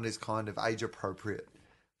find someone who's kind of age appropriate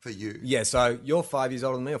for you. Yeah, so you're 5 years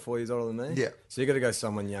older than me or 4 years older than me? Yeah. So you got to go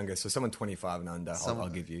someone younger. So someone 25 and under, I'll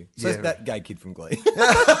give you. So yeah. it's that gay kid from Glee.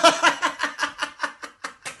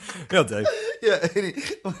 He'll do. Yeah,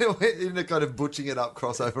 in a kind of butching it up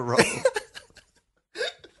crossover role.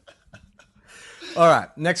 All right,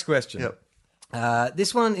 next question. Yep.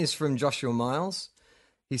 This one is from Joshua Miles.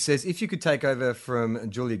 He says, if you could take over from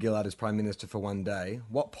Julia Gillard as Prime Minister for one day,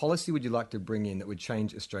 what policy would you like to bring in that would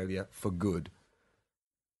change Australia for good?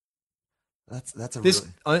 That's a This,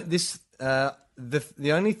 really...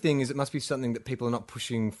 the only thing is it must be something that people are not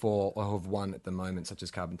pushing for or have won at the moment, such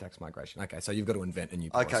as carbon tax migration. Okay, so you've got to invent a new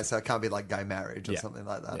policy. Okay, so it can't be like gay marriage or Yeah. something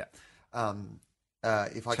like that. Yeah.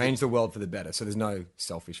 If I Change the world for the better. So there's no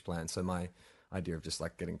selfish plan. So my idea of just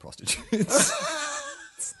like getting prostitutes.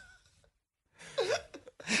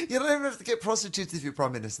 you don't even have to get prostitutes if you're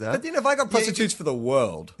prime minister. But then if I got prostitutes for the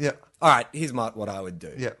world. Yeah. All right, here's what I would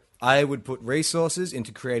do. Yeah. I would put resources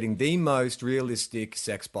into creating the most realistic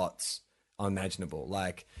sex bots imaginable.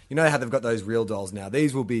 Like, you know how they've got those real dolls now?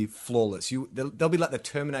 These will be flawless. They'll be like the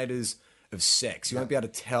Terminators of sex. You won't be able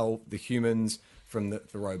to tell the humans from the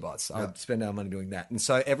robots. I would spend our money doing that. And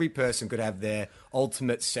so every person could have their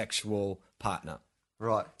ultimate sexual partner.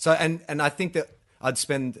 Right. So, and I think that I'd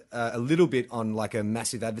spend a little bit on like a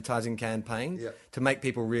massive advertising campaign to make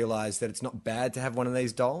people realize that it's not bad to have one of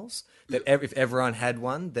these dolls. That if everyone had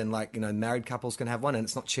one, then like, you know, married couples can have one, and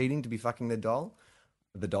it's not cheating to be fucking the doll.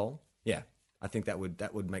 The doll. Yeah. I think that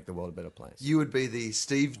would make the world a better place. You would be the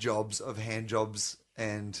Steve Jobs of hand jobs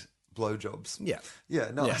and blowjobs. Yeah.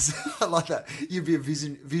 Yeah, nice. I like that. You'd be a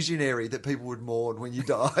visionary that people would mourn when you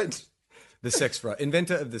died. The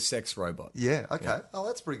inventor of the sex robot. Yeah, okay. Oh,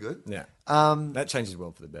 that's pretty good. Yeah. That changes the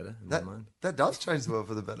world for the better, in my mind. That does change the world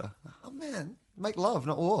for the better. Oh, man. Make love,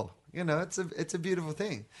 not war. You know, it's a beautiful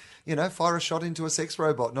thing. You know, fire a shot into a sex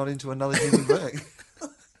robot, not into another human being.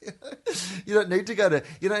 You don't need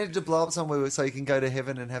to blow up somewhere so you can go to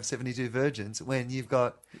heaven and have 72 virgins when you've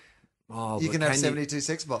got... you can have 72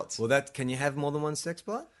 sex bots. Well, can you have more than one sex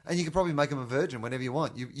bot? And you can probably make them a virgin whenever you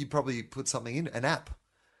want. You probably put something in, an app.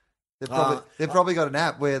 They've probably got an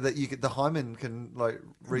app where the hymen can like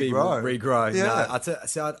regrow. Regrow. Yeah.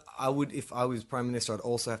 No, I would, if I was Prime Minister, I'd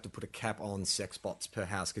also have to put a cap on sex bots per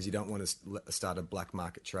house, because you don't want to start a black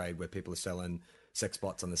market trade where people are selling sex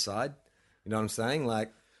bots on the side. You know what I'm saying?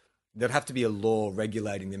 Like, there'd have to be a law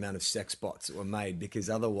regulating the amount of sex bots that were made, because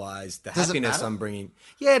otherwise the Does it happiness matter? I'm bringing...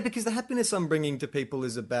 Yeah, because the happiness I'm bringing to people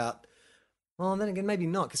is about... Well, then again, maybe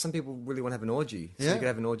not, because some people really want to have an orgy. So Yeah. you could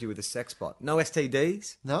have an orgy with a sex bot. No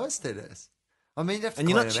STDs? No STDs. I mean, you have to And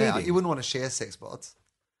you're clean not them out. cheating. You wouldn't want to share sex bots.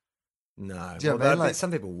 No. Do you know what I mean? Like-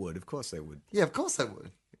 some people would. Of course they would. Yeah, of course they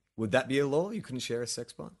would. Would that be a law? You couldn't share a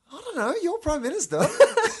sex bot? I don't know. You're Prime Minister.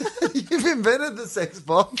 You've invented the sex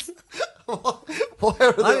bots. Why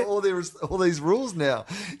are there all these rules now?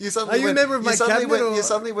 You suddenly Are you a member of my cabinet, or- You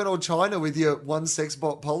suddenly went all China with your one sex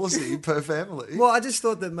bot policy per family. Well, I just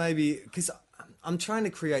thought that maybe... Because I'm trying to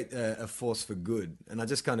create a force for good, and I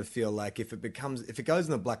just kind of feel like if it goes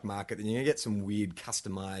in the black market, then you're going to get some weird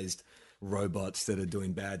customized robots that are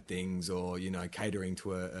doing bad things, or, you know, catering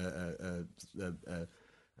to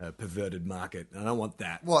a perverted market. And I don't want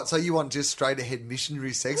that. What? So you want just straight ahead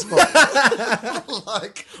missionary sex bots?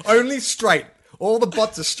 Like, Only straight. All the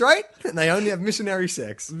bots are straight, and they only have missionary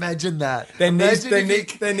sex. imagine that. Their knees, Imagine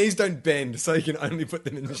if you- their knees don't bend, so you can only put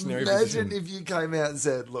them in missionary Imagine position. if you came out and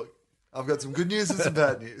said, look, I've got some good news and some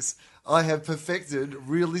bad news. I have perfected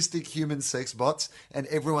realistic human sex bots, and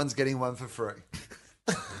everyone's getting one for free.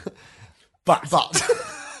 But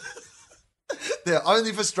they're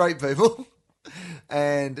only for straight people,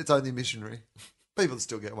 and it's only missionary. People would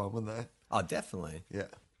still get one, wouldn't they? Oh, definitely. Yeah.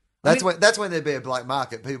 That's when there'd be a black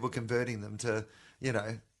market, people converting them to, you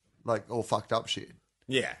know, like all fucked up shit.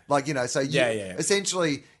 Yeah. Like, you know, so Yeah.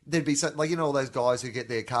 essentially there'd be some, like, you know, all those guys who get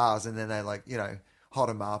their cars and then they, like, you know, hot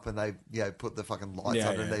them up and they, you know, put the fucking lights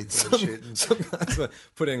underneath them and shit. And, Some guys are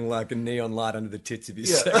putting like a neon light under the tits of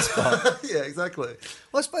his sex bot. yeah, exactly.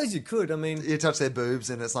 Well, I suppose you could. I mean, You touch their boobs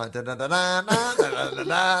and it's like da da da da da da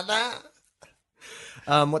da da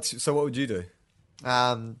da. so what would you do?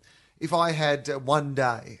 If I had one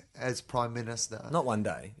day as Prime Minister, Not one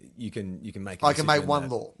day. You can make. I can make one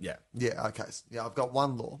law. Yeah. Yeah, okay. Yeah, I've got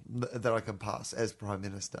one law that I can pass as Prime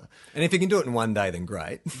Minister. And if you can do it in one day, then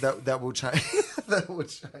great. That will change. That will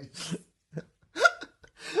change.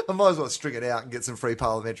 I might as well string it out and get some free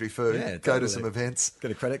parliamentary food. Yeah, Go to totally. some events. Get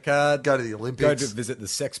a credit card. Go to the Go Olympics. to visit the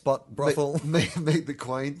sex bot brothel. Meet the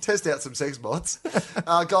Queen. Test out some sex bots.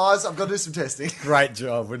 Guys, I've got to do some testing. Great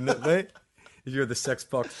job, wouldn't it be? If you're the sex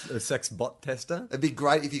bot tester. It'd be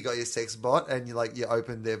great if you got your sex bot and you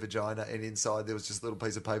opened their vagina and inside there was just a little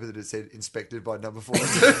piece of paper that had said inspected by number 42.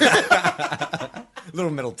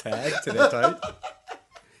 Little metal tag to their toe.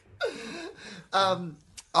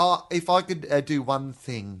 If I could do one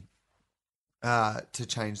thing to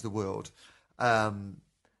change the world, I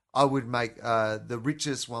would make the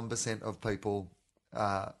richest 1% of people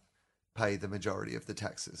pay the majority of the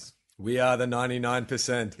taxes. We are the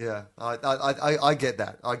 99%. Yeah, I get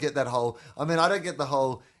that. I get that whole. I mean, I don't get the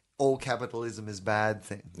whole all capitalism is bad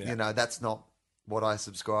thing. Yeah. You know, that's not what I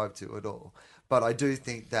subscribe to at all. But I do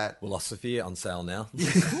think that Philosophy on sale now.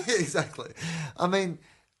 exactly. I mean,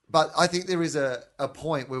 but I think there is a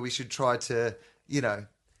point where we should try to, you know,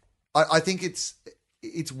 I think it's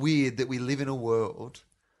weird that we live in a world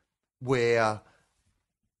where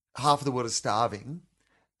half of the world is starving,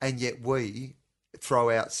 and yet we throw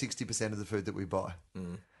out 60% of the food that we buy.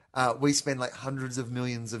 We spend like hundreds of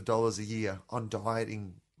millions of dollars a year on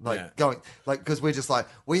dieting, because we're just like,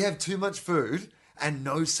 we have too much food and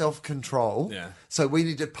no self-control. Yeah. So we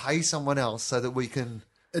need to pay someone else so that we can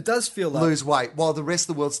It does feel like... lose weight while the rest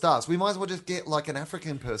of the world starves. We might as well just get like an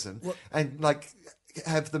African person and like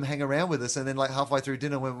have them hang around with us, and then like halfway through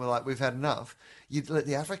dinner when we're like, we've had enough, you'd let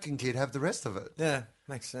the African kid have the rest of it. Yeah,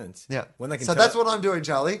 makes sense. Yeah. When they can So tell- that's what I'm doing,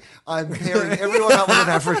 Charlie. I'm pairing everyone up with an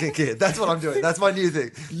African kid. That's what I'm doing. That's my new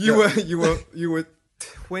thing. You were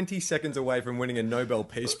 20 seconds away from winning a Nobel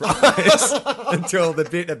Peace Prize until the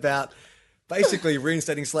bit about basically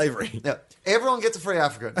reinstating slavery. Yeah. Everyone gets a free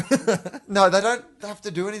African. No, they don't have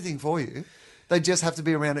to do anything for you. They just have to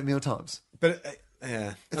be around at mealtimes. But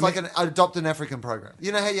yeah, It's like an adopt an African program.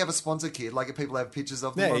 You know how you have a sponsor kid, like if people have pictures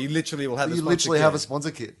of them. yeah, you literally will have. you literally have a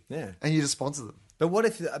sponsor kid. Yeah. And you just sponsor them. But what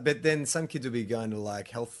if? But then some kids will be going to like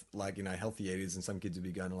health, like healthy eaters, and some kids will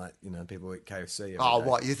be going to like people who eat KFC. every Oh, day.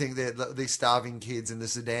 what? You think that these starving kids in the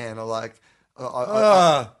Sudan are like...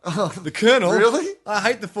 The Colonel. Really? I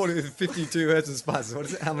hate the 52 herbs and spices. What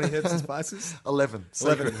is it? How many herbs and spices? 11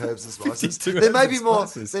 secret herbs and spices. 52 There may herbs be and more.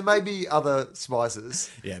 spices. There may be other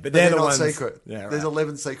spices. Yeah, but they're the not ones- secret. Yeah, There's right.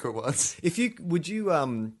 11 secret ones.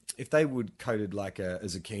 If they would coated like a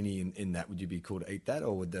zucchini in that, would you be cool to eat that,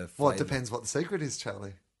 or would the Well, it flavour- depends what the secret is,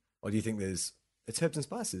 Charlie. Or do you think it's herbs and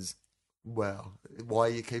spices? Well, why are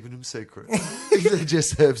you keeping them secret? They're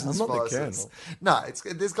just herbs and I'm not the spices. Colonel.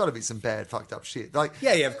 No, there's got to be some bad, fucked up shit. Like,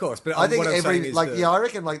 Yeah, of course. But I think what I'm saying is I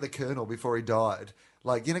reckon like the Colonel before he died,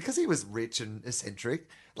 like because he was rich and eccentric,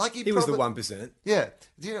 like he was the 1%. Yeah.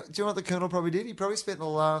 Do you know what the Colonel probably did? He probably spent the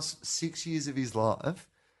last 6 years of his life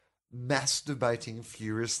masturbating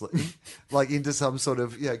furiously, like into some sort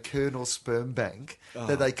of Colonel sperm bank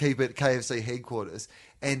that they keep at KFC headquarters.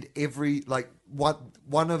 And every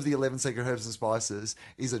one of the 11 secret herbs and spices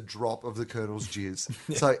is a drop of the Colonel's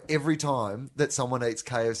jizz. So every time that someone eats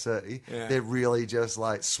KFC, they're really just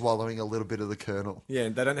like swallowing a little bit of the Colonel. Yeah,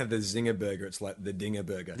 they don't have the Zinger burger. It's like the Dinger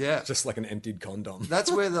burger. Yeah. It's just like an emptied condom.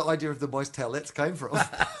 That's where the idea of the moist towelettes came from.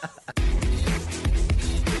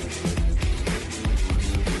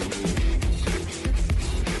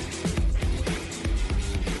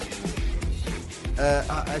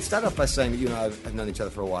 I start off by saying that you and I have known each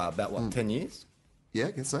other for a while. About 10 years? Yeah,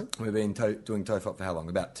 I guess so. We've been doing TOEFOP for how long?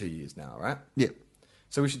 About 2 years now, right? Yeah,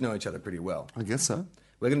 So we should know each other pretty well. I guess so.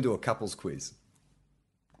 We're going to do a couples quiz.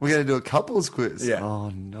 We're going to do a couples quiz. Yeah. Oh,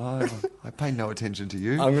 no. I pay no attention to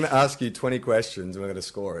you. I'm going to ask you 20 questions and we're going to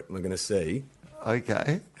score it. And we're going to see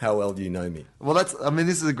Okay. how well do you know me. Well, this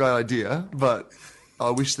is a great idea, but I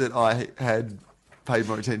wish that I had paid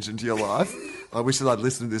more attention to your life. I wish that I'd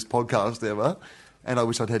listened to this podcast ever, and I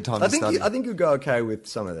wish I'd had time to study. I think you'll go okay with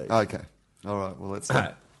some of these. Okay. All right. Well, let's All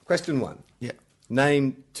right. Question 1. Yeah.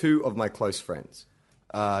 Name 2 of my close friends.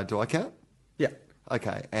 Do I count? Yeah.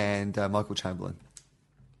 Okay. And Michael Chamberlain.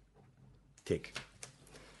 Tick.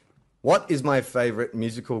 What is my favourite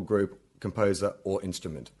musical group, composer, or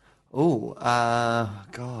instrument? Oh,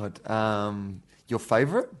 God. Your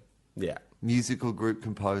favourite Yeah. musical group,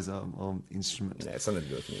 composer, or instrument? Yeah, it's something to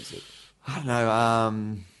do with music. I don't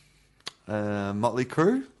know. Motley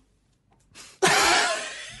Crue?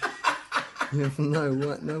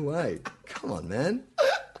 No way. Come on, man.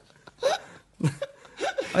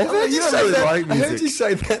 I heard you don't really like I heard music. you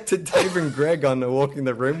say that to Dave and Greg on Walking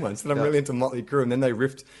the Room once, that I'm really into Motley Crue, and then they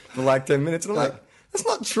riffed for like 10 minutes, and I'm like, that's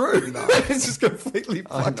not true. It's just completely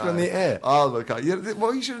fucked know. on the air. Oh, look.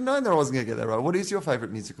 Well, you should have known that I wasn't going to get that right. What is your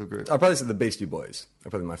favourite musical group? I probably said the Beastie Boys. They're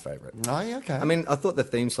probably my favourite. Oh, yeah, okay. I mean, I thought the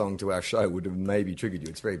theme song to our show would have maybe triggered you.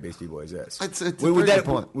 It's very Beastie Boys, yes. It's a very good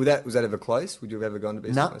point. Was that ever close? Would you have ever gone to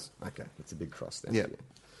Beastie No. Boys? Okay, that's a big cross then. Yeah. for you.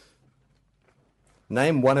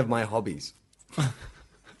 Name one of my hobbies.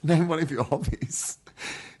 Name one of your hobbies.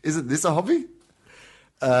 Isn't this a hobby?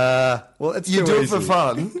 Well, it's You too do it easy. for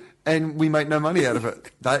fun, and we make no money out of it.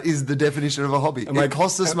 That is the definition of a hobby. It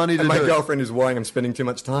costs us money to and do my it. girlfriend is worrying I'm spending too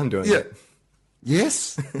much time doing Yeah. it.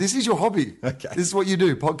 Yes, this is your hobby. Okay. This is what you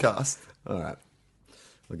do, podcast. All right.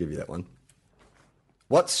 I'll give you that one.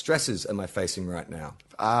 What stresses am I facing right now?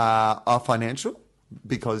 Are financial?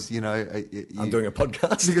 because I'm doing a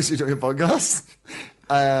podcast. because you're doing a podcast.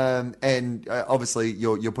 And obviously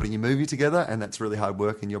you're putting your movie together, and that's really hard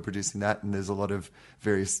work, and you're producing that, and there's a lot of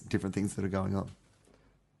various different things that are going on.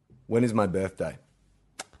 When is my birthday?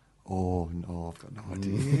 Oh no, I've got no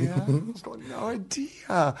idea. I've got no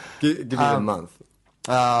idea. Give me a month.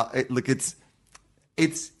 Look, it's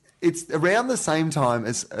around the same time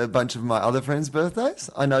as a bunch of my other friends' birthdays.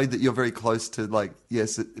 I know that you're very close to, like,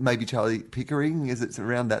 yes, maybe Charlie Pickering. Is it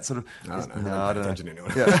around that sort of? I don't know. No, I don't know. To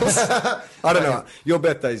anyone. I don't know. Your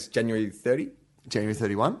birthday's January 30? January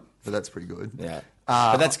 31, but that's pretty good. Yeah.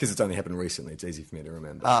 But that's because it's only happened recently. It's easy for me to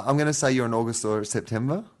remember. I'm going to say you're in August or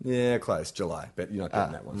September. Yeah, close. July. But you're not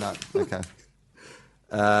getting that one. No, okay.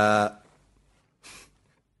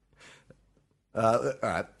 All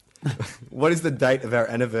right. What is the date of our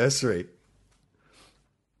anniversary?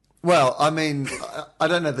 Well, I mean, I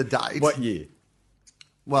don't know the date. What year?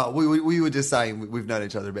 Well, we were just saying we've known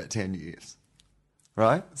each other about 10 years,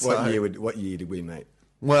 right? What year did we meet?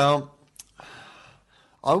 Well,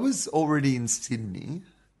 I was already in Sydney.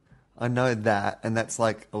 I know that, and that's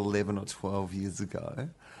like 11 or 12 years ago.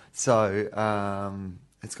 So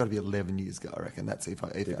it's got to be 11 years ago, I reckon. That's if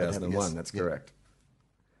I 2001, that's correct.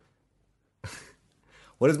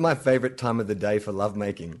 What is my favourite time of the day for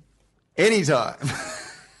lovemaking? Anytime.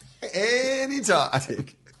 Anytime.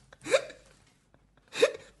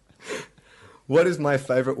 What is my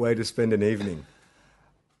favourite way to spend an evening?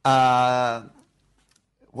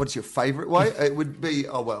 What's your favourite way? It would be,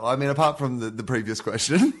 apart from the previous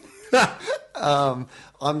question, I'm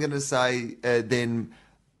going to say then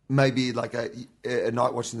maybe like a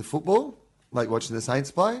night watching the football, like watching the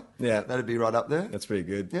Saints play. Yeah. That'd be right up there. That's pretty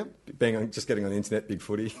good. Yep. Just getting on the internet, big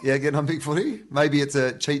footy. Yeah, getting on big footy. Maybe it's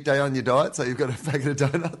a cheat day on your diet, so you've got a packet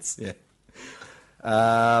of donuts. Yeah.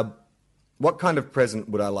 What kind of present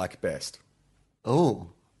would I like best? Oh,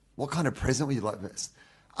 what kind of present would you like best?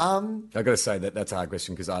 I've got to say that's a hard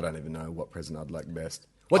question because I don't even know what present I'd like best.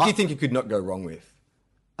 What do you think you could not go wrong with?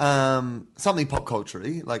 Something pop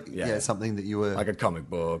culture-y, like something that you were like a comic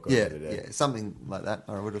book. Or something like that.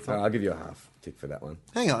 I would have thought. I'll give you a half tick for that one.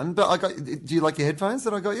 Hang on, but do you like your headphones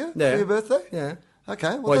that I got you for your birthday? Yeah.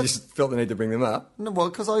 Okay. Well, you just felt the need to bring them up. No, well,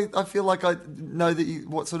 because I feel like I know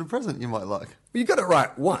what sort of present you might like. Well, you got it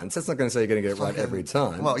right once. That's not going to say you're going to get it right every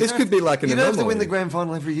time. Well, this could be like an anomaly. You don't have to win anomaly. the grand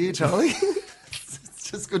final every year, Charlie. It's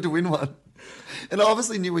just good to win one. And I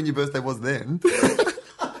obviously knew when your birthday was then.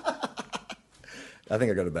 I think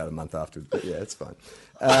I got about a month afterwards, but yeah, it's fine.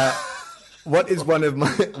 What is one of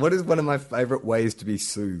my favourite ways to be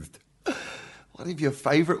soothed? One of your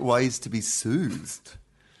favourite ways to be soothed?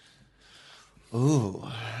 Oh,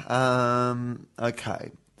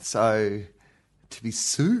 okay. So, to be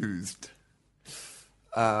soothed.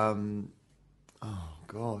 Oh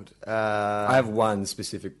God. I have one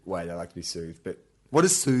specific way that I like to be soothed, but what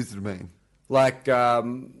does soothed mean? like, do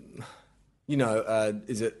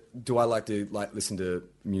I like to listen to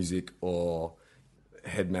music or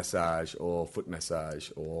head massage or foot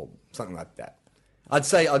massage or something like that? I'd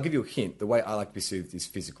say, I'll give you a hint. The way I like to be soothed is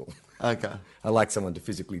physical. Okay. I like someone to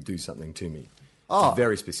physically do something to me. Oh. It's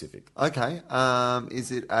very specific. Okay.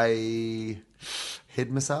 Is it a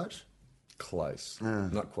head massage? Close.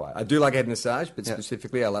 Not quite. I do like head massage, but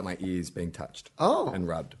specifically I like my ears being touched. And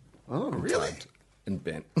rubbed. Oh, and really? tugged and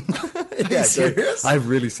bent. Are you serious? I have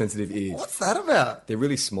really sensitive ears. What's that about? They're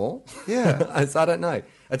really small. Yeah. I don't know.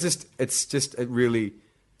 It's just really,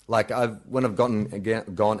 like when I've gone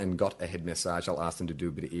and got a head massage, I'll ask them to do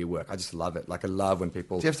a bit of ear work. I just love it. Like I love when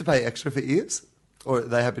people. Do you have to pay extra for ears? Or are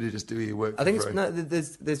they happy to just do your work? I think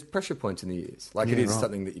there's pressure points in the ears. Like it is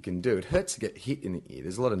something that you can do. It hurts to get hit in the ear.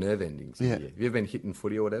 There's a lot of nerve endings in the ear. Have you ever been hit in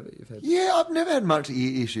footy or whatever? Yeah, I've never had much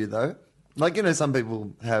ear issue though. Like, some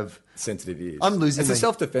people have sensitive ears. I'm losing. It's a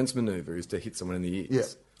self-defense maneuver is to hit someone in the ears.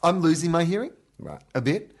 Yeah, I'm losing my hearing. Right. A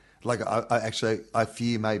bit. Like I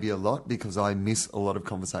fear maybe a lot because I miss a lot of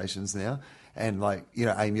conversations now. And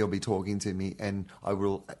Amy will be talking to me and I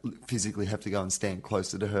will physically have to go and stand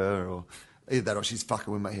closer to her or either that or she's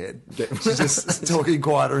fucking with my head. She's just talking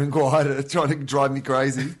quieter and quieter, trying to drive me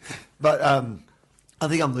crazy. But I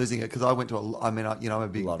think I'm losing it because I went to I'm a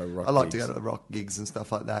big. Lot of rock I like gigs. to go to the rock gigs and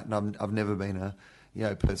stuff like that, and I've never been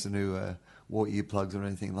a person who wore earplugs or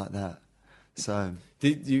anything like that. So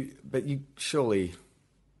But you surely.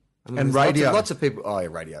 And there's radio. Lots of people. Oh, yeah,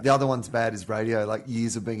 radio. the other one's bad is radio. Like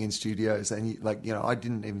years of being in studios, and I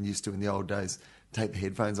didn't even used to in the old days take the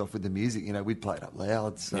headphones off with the music. We'd play it up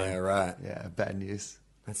loud. So, Yeah, right. Yeah, bad news.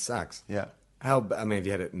 That sucks. Yeah. Have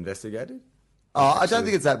you had it investigated? I don't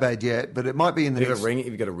think it's that bad yet, but it might be in the Have next.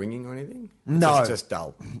 you got a ringing or anything? No. It's just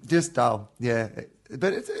dull. Just dull, yeah.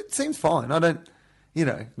 But it seems fine. I don't. You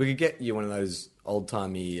know. We could get you one of those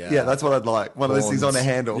old-timey... Yeah, that's what I'd like. One of those things on a horns.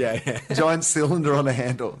 handle. Yeah. Giant cylinder on a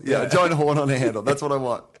handle. Yeah, giant horn on a handle. That's what I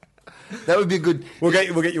want. That would be good. We'll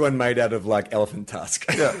get you one made out of like elephant tusk.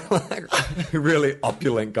 Yeah. Like, really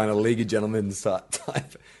opulent kind of League of Gentlemen type.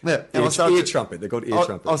 Yeah. And Ear, I'll start ear to- trumpet. They're called ear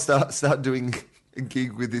trumpets. I'll start doing a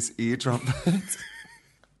gig with this ear trumpet.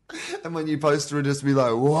 And when you post it, it'll just be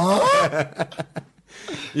like, what?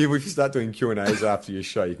 Yeah, if you start doing Q&As after your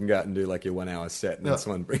show, you can go out and do like your 1 hour set, and then Yeah.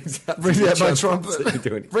 someone brings out Bring your out my trumpets that trumpet.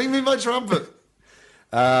 you're doing. Bring me my trumpet.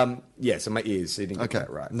 Yeah, so my ears, so you didn't get Okay. that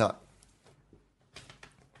right. No.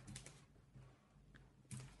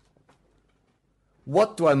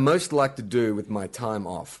 What do I most like to do with my time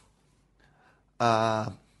off?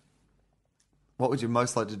 What would you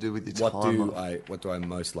most like to do with your time off? What do I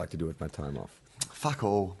most like to do with my time off? Fuck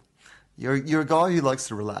all. You're a guy who likes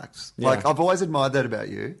to relax. Yeah. Like, I've always admired that about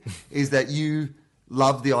you, is that you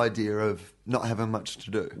love the idea of not having much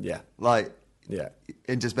to do. Yeah. Like, Yeah.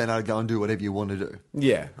 and just being able to go and do whatever you want to do.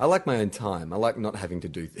 Yeah, I like my own time. I like not having to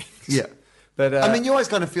do things. Yeah. But I mean, you always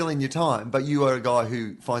kind of fill in your time, but you are a guy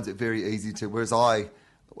who finds it very easy to, whereas I,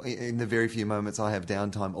 in the very few moments I have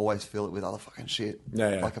downtime, always fill it with other fucking shit.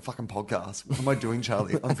 Yeah. Like a fucking podcast. What am I doing,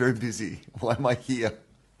 Charlie? I'm very busy. Why am I here?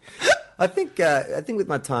 I think with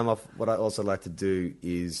my time off, what I also like to do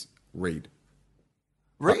is read.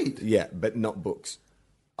 Read. Yeah, but not books.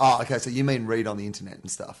 Oh, okay. So you mean read on the internet and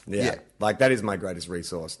stuff? Yeah. Like that is my greatest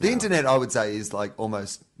resource. The now. internet, I would say, is like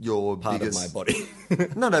almost your part biggest. of my body.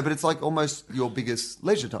 No, but it's like almost your biggest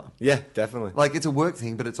leisure time. Yeah, definitely. Like it's a work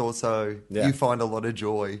thing, but it's also Yeah. you find a lot of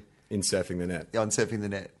joy In surfing the net. on surfing the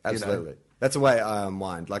net. you know? Absolutely. That's the way I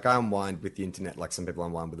unwind. Like I unwind with the internet like some people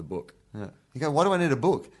unwind with a book. Yeah. You go, why do I need a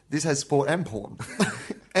book? This has sport and porn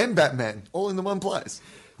and Batman all in the one place.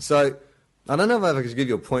 So I don't know if I could give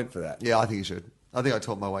you a point for that. Yeah, I think you should. I think I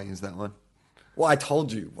talked my way into that one. Well, I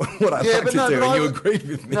told you what I like to do, and you agreed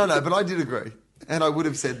with me. No, but I did agree, and I would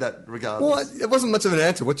have said that regardless. Well, it wasn't much of an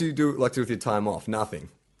answer. What do you like to do with your time off? Nothing.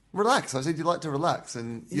 Relax. I said you like to relax,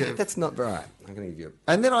 and Yeah, that's not right. I'm going to give you.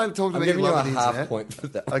 And then I talked I'm about giving you love a of the half internet. point for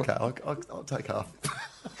that. one. Okay, I'll take half.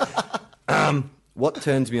 What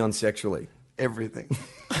turns me on sexually? Everything.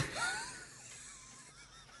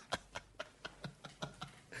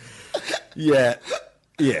 Yeah.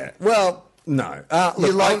 Well, no.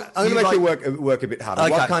 Look, like- I'm you going to make like- you work a bit harder.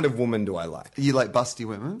 Okay. What kind of woman do I like? You like busty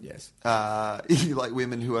women? Yes. You like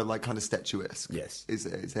women who are like kind of statuesque? Yes.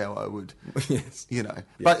 Is how I would. Yes. You know,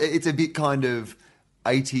 but it's a bit kind of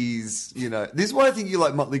 80s. You know, this is why I think you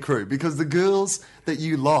like Motley Crue, because the girls that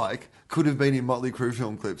you like could have been in Motley Crue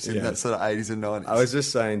film clips in Yeah. that sort of 80s and 90s. I was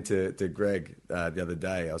just saying to Greg the other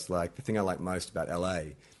day, I was like, the thing I like most about LA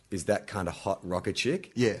is that kind of hot rocker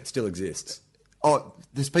chick. Yeah. It still exists. Oh,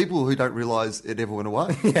 there's people who don't realise it ever went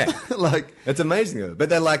away. Yeah. like. It's amazing, though. But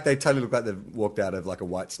they totally look like they've walked out of like a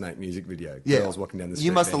White Snake music video. Yeah, Girls walking down the street.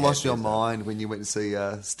 you must have their lost hair your goes up. mind when you went to see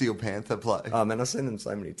Steel Panther play. Oh man, I've seen them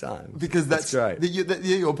so many times. because that's great. You're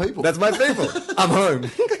your people. That's my people. I'm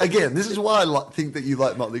home. Again, this is why I think that you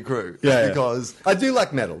like Motley Crue. Yeah, because I do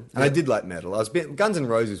like metal, and I did like metal. Guns N'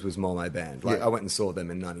 Roses was more my band. Like Yeah. I went and saw them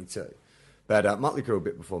in '92, but Motley Crue a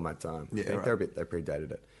bit before my time. Yeah, I think right. they predated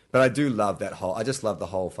it. But I do love that whole. I just love the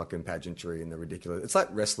whole fucking pageantry and the ridiculous. It's like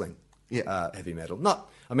wrestling. Yeah. Heavy metal.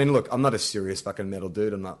 I mean, look, I'm not a serious fucking metal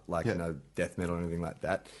dude. I'm not like Yeah. death metal or anything like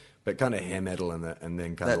that. But kind of hair metal and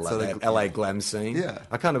then kind That of like sort that of- LA glam scene. Yeah.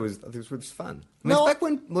 I think it was fun. I mean, No, it's back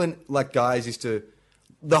when like guys used to,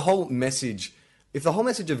 the whole message, if the whole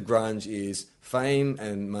message of grunge is fame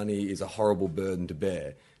and money is a horrible burden to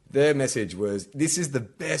bear, their message was, this is the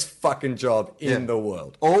best fucking job in Yeah. the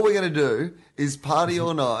world. all we're going to do is party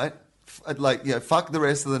all night, fuck the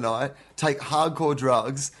rest of the night, take hardcore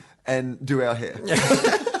drugs, and do our hair.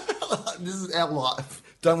 This is our life.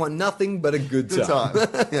 Don't want nothing but a good Good time.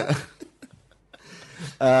 time.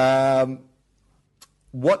 Yeah.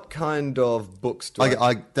 What kind of books do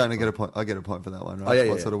I don't get a point. I get a point for that one, right? Oh, yeah,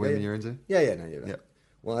 what yeah, sort of yeah, women yeah. you're into? Yeah, no, you're right. Yeah.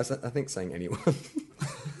 Well, I think saying anyone.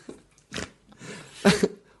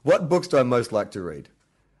 What books do I most like to read?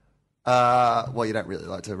 Well, you don't really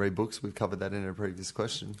like to read books. We've covered that in a previous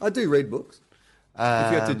question. I do read books.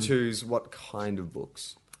 If you had to Um, choose, what kind of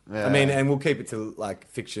books? Yeah. I mean, and we'll keep it to like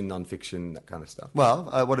fiction, non-fiction, that kind of stuff.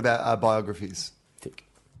 Well, what about biographies? Tick.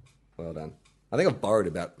 Well done. I think I've borrowed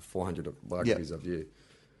about 400 biographies of you.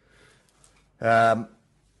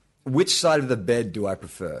 Which side of the bed do I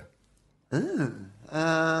prefer?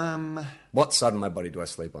 What side of my body do I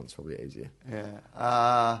sleep on? It's probably easier.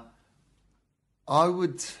 Yeah. I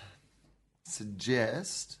would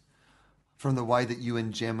suggest, from the way that you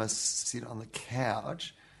and Gemma sit on the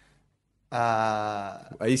couch, Uh,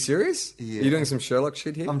 Are you serious? Yeah. You're doing some Sherlock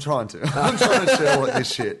shit here? I'm trying to. I'm trying to Sherlock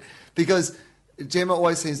this shit. Because Gemma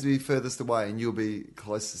always seems to be furthest away and you'll be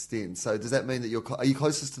closest in. So does that mean that are you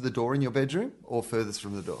closest to the door in your bedroom or furthest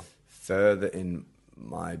from the door? Further in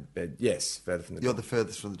my bed. Yes, further from the You're door. the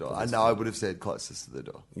furthest from the door. I know I would have said closest to the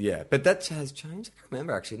door. Yeah, but that has changed. I can't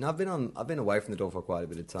remember, actually. No, I've been away from the door for quite a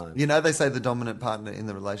bit of time. You know, they say the dominant partner in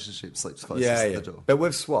the relationship sleeps closest to the door. But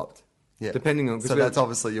we've swapped. Yeah. Depending on... So that's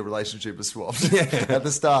obviously your relationship was swapped. At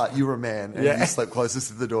the start, you were a man and you slept closest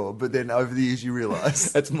to the door. But then over the years, you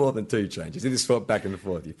realise. It's more than 2 changes. You just swap back and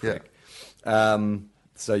forth, you prick.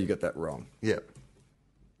 So you got that wrong. Yeah.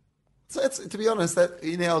 So it's, to be honest, that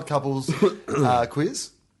in our couples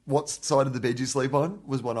quiz, what side of the bed you sleep on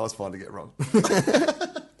was one I was fine to get wrong.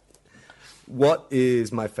 What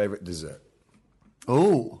is my favourite dessert?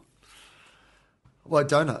 Oh. Well,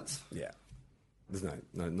 donuts. Yeah. There's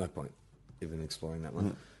no point even exploring that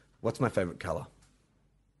one. What's my favourite colour?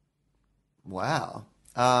 Wow.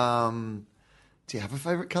 Do you have a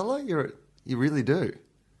favourite colour? You really do.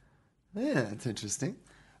 Yeah, it's interesting.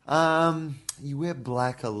 You wear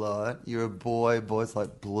black a lot. You're a boy. Boys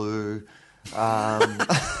like blue.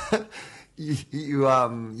 You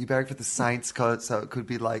barrack for the Saints coat, so it could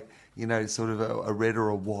be like, you know, sort of a red or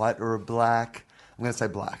a white or a black. I'm going to say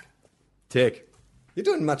black. Tick. You're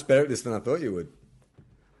doing much better at this than I thought you would.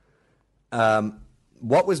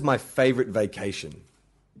 What was my favourite vacation?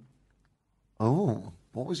 Oh,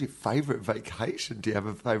 what was your favourite vacation? Do you have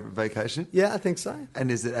a favourite vacation? Yeah, I think so.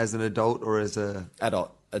 And is it as an adult or as a...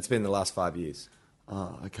 Adult. It's been the last 5 years.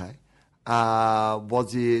 Oh, okay.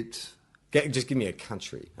 Was it... Just give me a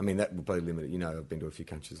country. I mean, that will probably limit it. You know, I've been to a few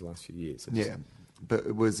countries the last few years. So Yeah.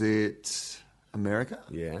 But was it America?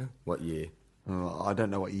 Yeah? What year? Oh, I don't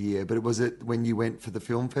know what year, but was it when you went for the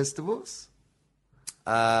film festivals?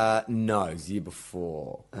 No, it was the year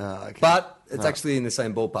before. Okay. But it's actually in the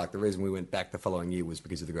same ballpark. The reason we went back the following year was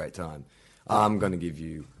because of the great time. I'm going to give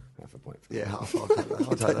you half a point. Yeah, I'll take that.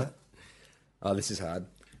 I'll take that. Oh, this is hard.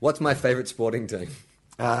 What's my favourite sporting team?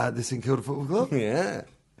 The St Kilda Football Club. Yeah.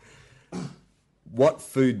 What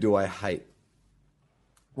food do I hate?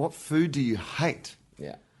 What food do you hate?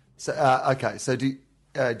 Yeah. So, okay, so do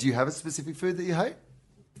you have a specific food that you hate?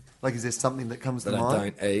 Like, is there something that comes That to I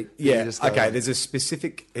mind? don't eat. You Yeah. just go, Okay. There's a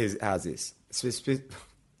specific. How's this?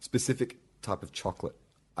 Specific type of chocolate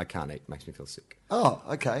I can't eat. Makes me feel sick. Oh,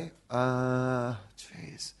 okay.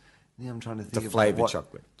 Jeez. Yeah, I'm trying to think. It's a of flavoured what-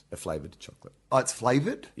 chocolate. A flavoured chocolate. Oh, it's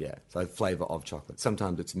flavoured. Yeah. So flavour of chocolate.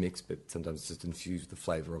 Sometimes it's mixed, but sometimes it's just infused with the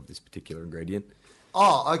flavour of this particular ingredient.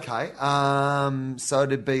 Oh, okay. So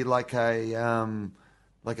it'd be like a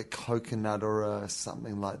coconut or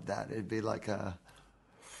something like that. It'd be like a.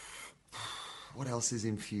 What else is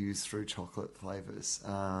infused through chocolate flavors?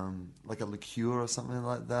 Like a liqueur or something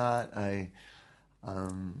like that. I'm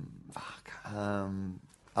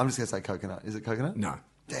just gonna say coconut. Is it coconut? No.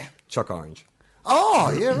 Damn. Choc orange.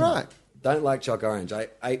 Oh, yeah, right. Don't like choc orange. I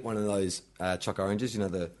ate one of those choc oranges. You know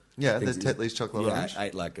the. Yeah, things the that- Tetley's chocolate yeah, orange. I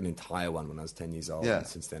ate like an entire one when I was 10 years old. Yeah. And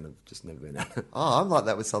since then, I've just never been at it. Oh, I'm like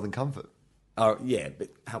that with Southern Comfort. Oh, yeah, but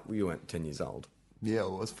you weren't 10 years old. Yeah,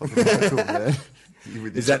 well, it's fucking cool, man. You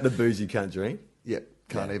with Is your that the booze you can't drink? Yeah,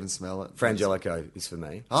 can't Yeah. even smell it. Frangelico is for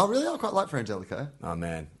me. Oh, really? I quite like Frangelico. Oh,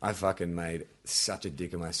 man. I fucking made such a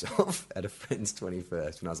dick of myself at a friend's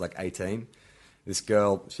 21st when I was like 18. This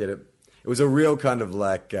girl, it was a real kind of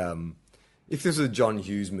like, if this was a John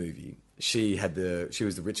Hughes movie, she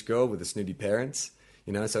was the rich girl with the snooty parents,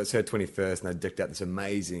 you know, so it's her 21st and they decked out this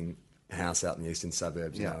amazing house out in the eastern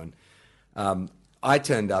suburbs, you Yeah. know, and I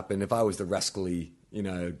turned up and if I was the rascally, you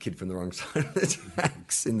know, kid from the wrong side of the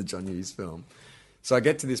tracks in the John Hughes film. So I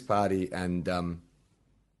get to this party and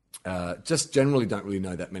just generally don't really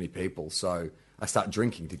know that many people. So I start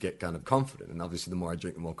drinking to get kind of confident. And obviously the more I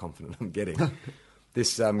drink, the more confident I'm getting.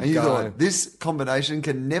 This And you guy... thought, this combination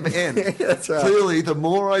can never end. That's right. Clearly, the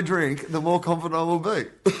more I drink, the more confident I will be.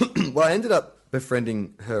 Well, I ended up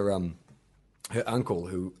befriending her uncle,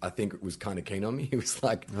 who I think was kind of keen on me. He was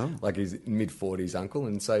like his mid-40s uncle.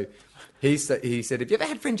 And so he said, have you ever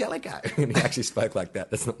had Frangelico? And he actually spoke like that.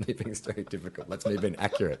 That's not me being stereotypical. That's me being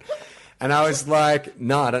accurate. And I was like,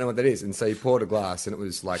 no, I don't know what that is. And so he poured a glass and it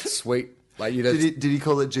was like sweet. Like you Did he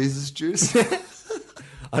call it Jesus juice?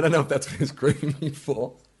 I don't know if that's what he was grooming me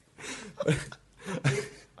for.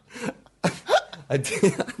 I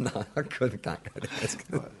did. No, I can't go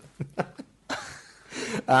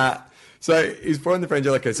there. So he's pouring the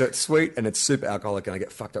Frangelico. So it's sweet and it's super alcoholic, and I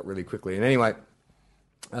get fucked up really quickly. And anyway,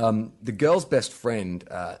 the girl's best friend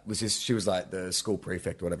she was like the school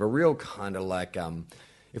prefect or whatever. Real kind of like,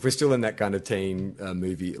 if we're still in that kind of teen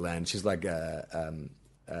movie land, she's like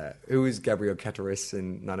who is Gabrielle Cateris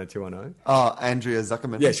in 90210? Oh, Andrea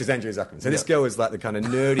Zuckerman. Yeah, she's Andrea Zuckerman. So this girl was like the kind of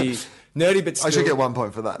nerdy but still... I should get 1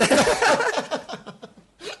 point for that.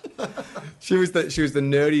 She was the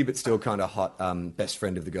nerdy but still kind of hot best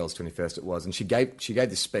friend of the girls' 21st it was, and she gave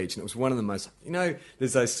this speech, and it was one of the most,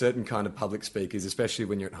 there's those certain kind of public speakers, especially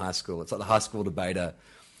when you're at high school. It's like the high school debater,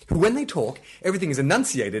 who when they talk, everything is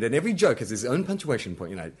enunciated and every joke has its own punctuation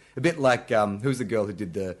point. A bit like who's the girl who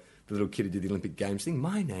did the little kid who did the Olympic Games thing?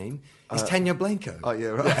 My name is Tanya Blanco. Oh yeah,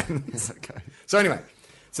 right. Okay. So anyway,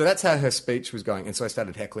 so that's how her speech was going, and so I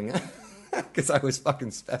started heckling her. Because I was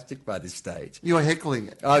fucking spastic by this stage. You were heckling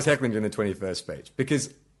it. I was heckling during the 21st speech because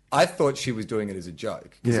I thought she was doing it as a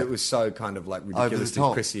joke because Yeah. it was so kind of like Over the ridiculously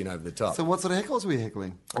top. prissy and over the top. So what sort of heckles were you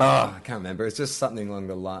heckling? Oh, I can't remember. It's just something along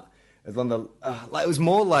the line. It was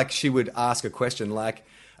more like she would ask a question like,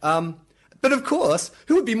 but of course,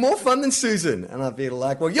 who would be more fun than Susan? And I'd be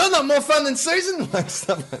like, well, you're not more fun than Susan? Like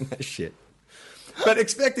stuff like that shit. But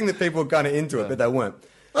expecting that people were kind of into it, but they weren't.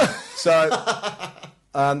 So...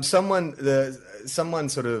 someone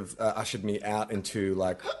sort of ushered me out into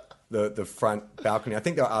like the front balcony. I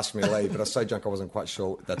think they were asking me to leave, but I was so drunk I wasn't quite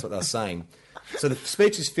sure that's what they were saying. So the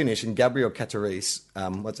speech is finished, and Gabrielle Cateris,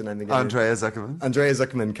 what's her name again? Andrea Zuckerman. Andrea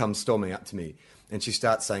Zuckerman comes storming up to me, and she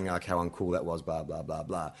starts saying like how uncool that was, blah blah blah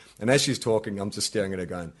blah. And as she's talking, I'm just staring at her,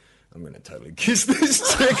 going, "I'm going to totally kiss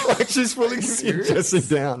this chick." Like she's fully dressing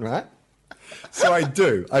down, right? So I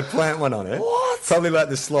do. I plant one on her. What? Probably like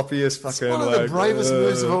the sloppiest fucking... One of the bravest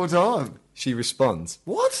moves of all time. She responds.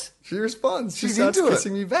 What? She responds. She She's starts into it.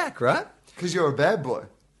 kissing me back, right? Because you're a bad boy.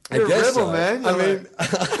 You're I guess a rebel, so. man. I You're mean,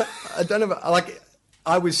 I don't know. Like,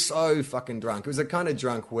 I was so fucking drunk. It was a kind of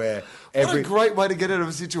drunk where what a great way to get out of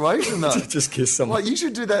a situation, though. to just kiss someone. Like, you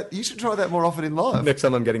should do that. You should try that more often in life. Next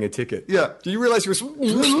time I'm getting a ticket. Yeah. Do you realise you were...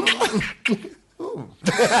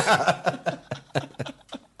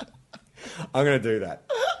 I'm going to do that.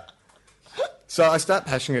 So I start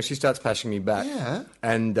pashing her. She starts pashing me back. Yeah.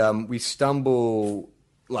 And we stumble,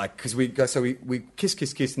 like, because we go, so we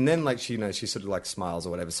kiss, and then, like, she sort of, like, smiles or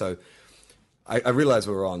whatever. So I realize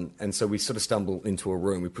we're on, and so we sort of stumble into a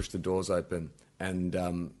room. We push the doors open, and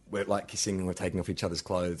we're, like, kissing, and we're taking off each other's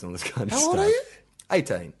clothes and all this kind of How stuff. old are you?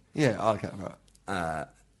 18. Yeah, okay, right.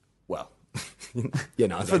 Well, yeah,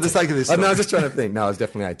 no. I was For the 18. sake of this No, I story. was just trying to think. No, I was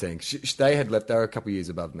definitely 18. They had left. They were a couple of years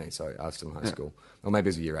above me, so I was still in high school. Or maybe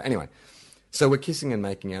it was a year out. Anyway, so we're kissing and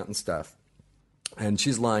making out and stuff. And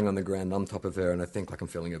she's lying on the ground on top of her, and I think like I'm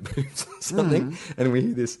feeling her boobs or something. And we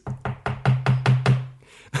hear this.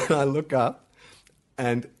 And I look up,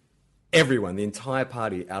 and everyone, the entire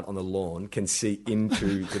party out on the lawn can see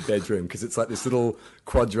into the bedroom because it's like this little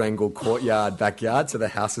quadrangle courtyard backyard. So the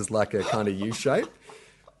house is like a kind of U shape.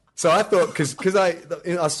 So I thought, because I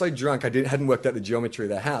was so drunk, I hadn't worked out the geometry of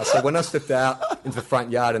the house. So when I stepped out into the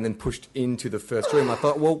front yard and then pushed into the first room, I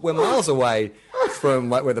thought, well, we're miles away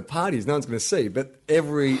from like where the party is. No one's going to see. But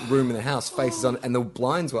every room in the house faces on, and the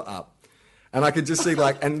blinds were up. And I could just see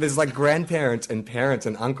and there's like grandparents and parents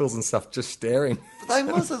and uncles and stuff just staring. They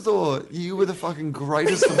must have thought you were the fucking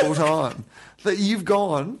greatest of all time. That you've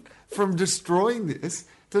gone from destroying this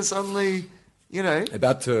to suddenly,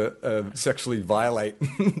 About to sexually violate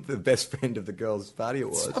the best friend of the girl's party it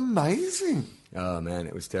was. amazing. Oh, man,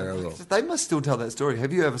 it was terrible. They must still tell that story.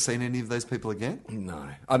 Have you ever seen any of those people again? No.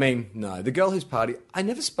 I mean, no. The girl whose party... I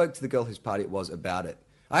never spoke to the girl whose party it was about it.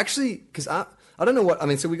 I actually... Because I don't know what... I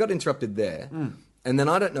mean, so we got interrupted there. And then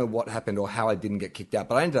I don't know what happened or how I didn't get kicked out.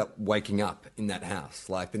 But I ended up waking up in that house.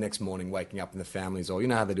 Like, the next morning, waking up in the families. Or, you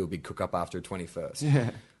know how they do a big cook-up after a 21st?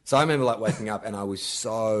 Yeah. So I remember, like, waking up and I was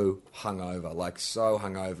so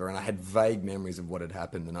hungover. And I had vague memories of what had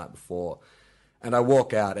happened the night before. And I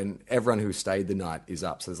walk out, and everyone who stayed the night is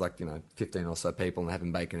up. So there's like, 15 or so people, and they're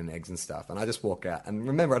having bacon and eggs and stuff. And I just walk out. And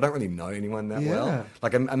remember, I don't really know anyone that well.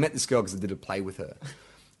 Like, I met this girl because I did a play with her.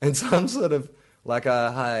 And so I'm sort of like,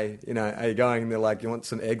 hey, how you going? And they're like, you want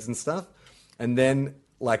some eggs and stuff? And then,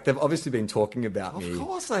 like, they've obviously been talking about me. Of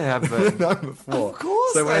course they have been. The night before. Of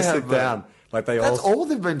course So when I they sit have been. down, like That's all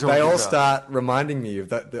they've been talking They all about. start reminding me of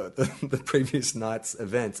the previous night's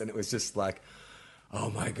events, and it was just like, oh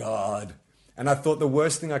my God. And I thought the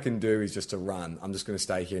worst thing I can do is just to run. I'm just going to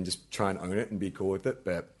stay here and just try and own it and be cool with it.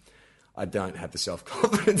 But I don't have the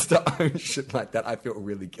self-confidence to own shit like that. I feel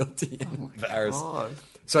really guilty and embarrassed. God.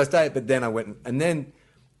 So I stayed, but then I went, and then,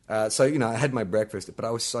 I had my breakfast, but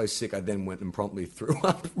I was so sick, I then went and promptly threw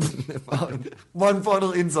up. One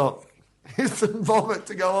final insult. Here's some vomit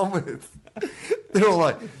to go on with. They're all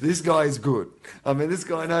like, this guy is good. I mean, this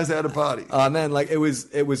guy knows how to party. Oh man, like it was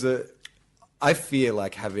I fear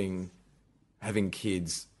like having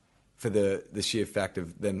kids for the sheer fact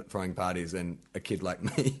of them throwing parties and a kid like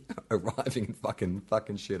me arriving and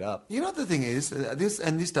fucking shit up. You know what the thing is,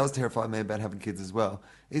 this does terrify me about having kids as well,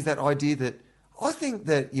 is that idea that I think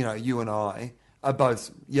that, you know, you and I are both,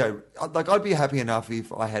 you know, like I'd be happy enough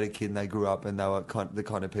if I had a kid and they grew up and they were the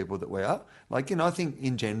kind of people that we are. Like, you know, I think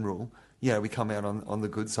in general, you know, we come out on the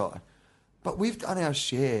good side. But we've done our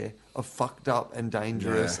share of fucked up and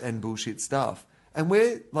dangerous and bullshit stuff. And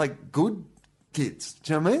we're like good kids.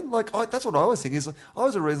 Do you know what I mean? Like, that's what I always think is, like, I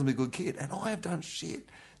was a reasonably good kid and I have done shit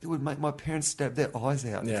that would make my parents stab their eyes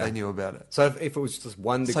out if they knew about it. So if it was just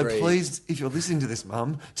 1 degree... So please, if you're listening to this,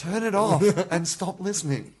 Mum, turn it off and stop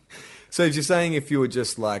listening. So if you're saying if you were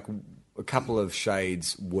just like a couple of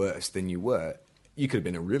shades worse than you were, you could have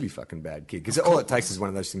been a really fucking bad kid. Because all it takes is one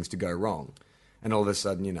of those things to go wrong. And all of a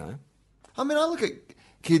sudden, you know... I mean, I look at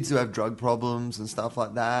kids who have drug problems and stuff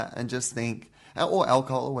like that and just think, or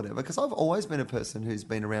alcohol or whatever, because I've always been a person who's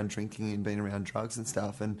been around drinking and been around drugs and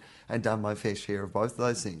stuff and done my fair share of both of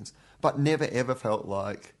those things, but never ever felt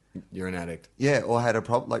like... You're an addict. Yeah, or had a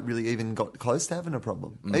problem, like really even got close to having a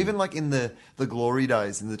problem. Even like in the glory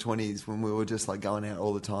days in the 20s when we were just like going out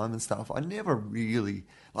all the time and stuff, I never really,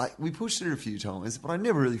 like we pushed it a few times, but I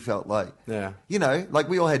never really felt like, you know, like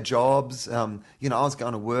we all had jobs, you know, I was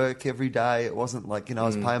going to work every day. It wasn't like, you know, I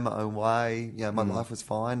was paying my own way. You know, my life was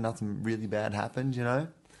fine. Nothing really bad happened, you know.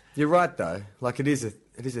 You're right though. Like it is a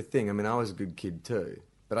thing. I mean, I was a good kid too.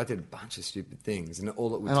 But I did a bunch of stupid things, and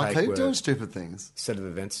all it would take I keep were doing stupid things. a set of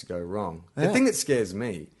events to go wrong. Yeah. The thing that scares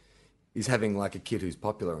me is having like a kid who's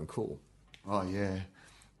popular and cool. Oh yeah,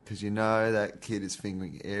 because you know that kid is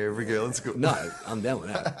fingering every girl in school. No, I'm down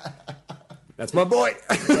with that. That's my boy.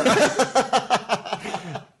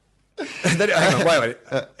 Hang on, wait.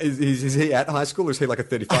 Is he at high school or is he like a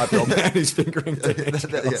 35-year-old man who's fingering teenage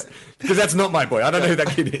girls? Because that's not my boy. I don't know who that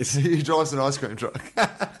kid is. He drives an ice cream truck.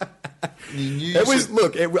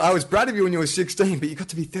 I was proud of you when you were 16, but you got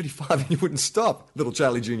to be 35 and you wouldn't stop, little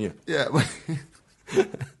Charlie Jr. Yeah,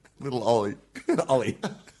 little Ollie. Ollie.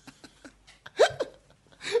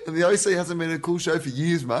 And the OC hasn't been a cool show for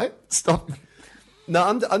years, mate. Stop.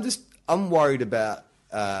 No, I'm worried about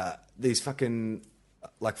these fucking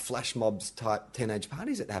like flash mobs type teenage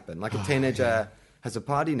parties that happen. Like a teenager has a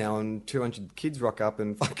party now and 200 kids rock up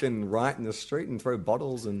and fucking riot in the street and throw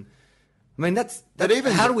bottles and. I mean, that's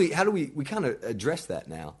even how do we kind of address that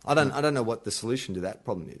now? I don't know what the solution to that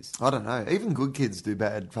problem is. I don't know. Even good kids do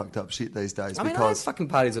bad, fucked up shit these days. I mean, I had fucking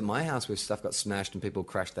parties at my house where stuff got smashed and people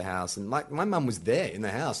crashed the house, and like my mum was there in the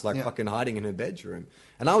house, like fucking hiding in her bedroom,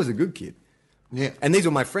 and I was a good kid. Yeah, and these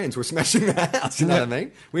were my friends who were smashing the house. You know what I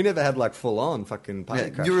mean? We never had like full on fucking party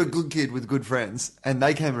crashes. You're a good kid with good friends, and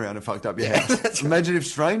they came around and fucked up your house. Imagine if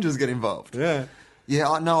strangers get involved. Yeah.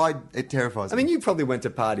 Yeah, it terrifies me. I mean, you probably went to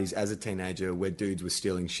parties as a teenager where dudes were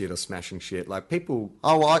stealing shit or smashing shit. Like people,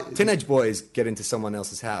 teenage boys get into someone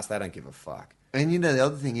else's house, they don't give a fuck. And you know, the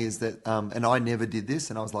other thing is that, and I never did this,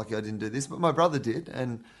 and I was lucky I didn't do this, but my brother did,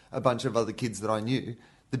 and a bunch of other kids that I knew.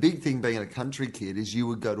 The big thing being a country kid is you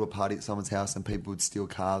would go to a party at someone's house and people would steal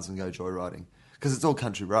cars and go joyriding. Because it's all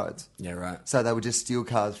country roads. Yeah, right. So they would just steal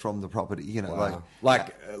cars from the property, you know. Wow.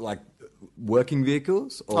 Like working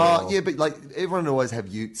vehicles? Oh, yeah, but like everyone would always have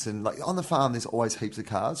utes, and like on the farm there's always heaps of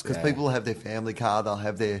cars because people have their family car, they'll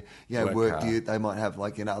have their work ute, they might have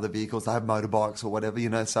like other vehicles, they have motorbikes or whatever, you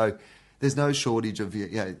know. So there's no shortage of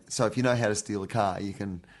so if you know how to steal a car, you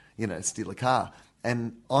can steal a car.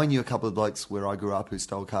 And I knew a couple of blokes where I grew up who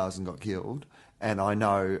stole cars and got killed, and I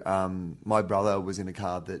know my brother was in a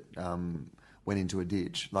car that went into a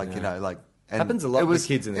ditch, and happens a lot with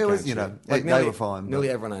kids in the country. They were fine. Nearly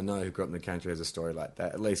everyone I know who grew up in the country has a story like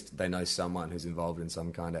that. At least they know someone who's involved in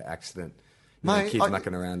some kind of accident. Kids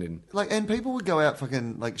mucking around in... and people would go out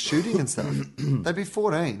fucking, shooting and stuff. They'd be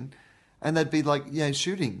 14, and they'd be,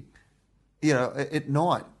 shooting, at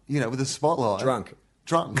night, with a spotlight.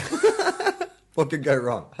 Drunk. What could go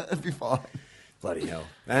wrong? It'd be fine. Bloody hell.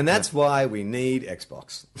 And that's why we need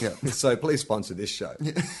Xbox. Yeah. So please sponsor this show.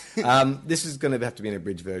 This is going to have to be an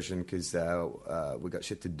abridged version because we've got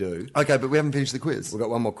shit to do. Okay, but we haven't finished the quiz. We've got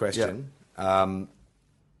one more question.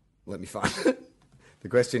 Let me find it. The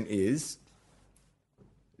question is,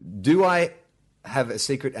 do I have a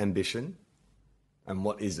secret ambition? And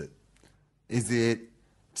what is it? Is it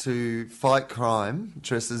to fight crime,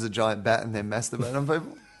 dressed as a giant bat and then masturbate on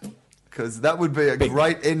people? Because that would be a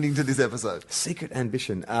great ending to this episode. Secret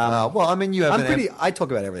ambition. You have. I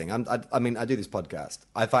talk about everything. I do this podcast.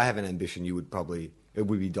 If I have an ambition, it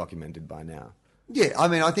would be documented by now. Yeah,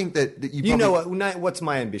 I think that you. What's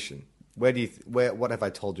my ambition? What have I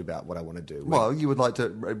told you about what I want to do? Well, you would like to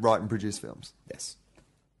write and produce films. Yes.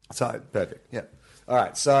 So perfect. Yeah. All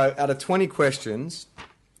right, so out of 20 questions,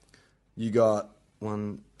 you got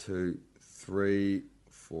 1, 2, 3,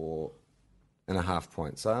 4.5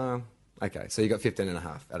 points. Okay, so you got 15.5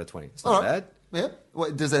 out of 20. It's not All right. bad. Yeah.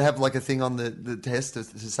 What, does it have like a thing on the test to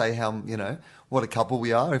say how, what a couple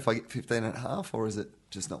we are if I get 15.5, or is it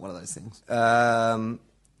just not one of those things?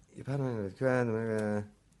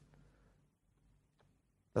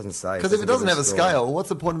 Doesn't say. Because if it doesn't have a scale, what's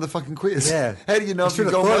the point of the fucking quiz? Yeah. How do you know if should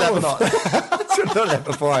you've have gone well or thought not? I should have thought that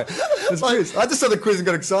before I just saw the quiz and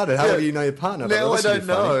got excited. How do you know your partner? Now I That should don't be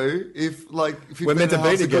funny. know if We're meant to be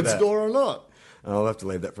 15.5 is a good together. score or not. I'll have to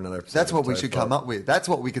leave that for another episode. That's what we of should Tofop. come up with. That's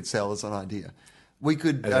what we could sell as an idea. We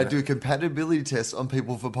could do a compatibility test on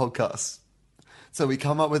people for podcasts. So we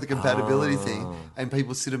come up with a compatibility thing, and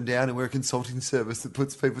people sit them down, and we're a consulting service that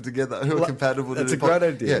puts people together who are compatible. That's to a do great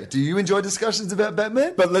idea. Yeah. Do you enjoy discussions about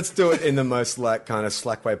Batman? But let's do it in the most kind of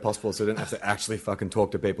slack way possible, so we don't have to actually fucking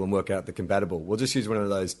talk to people and work out the compatible. We'll just use one of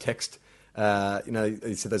those text.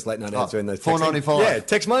 You said those late night ads doing those. $4.95. Yeah,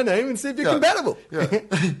 text my name and see if you're compatible. Yeah.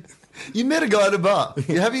 You met a guy at a bar.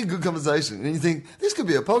 You're having a good conversation, and you think this could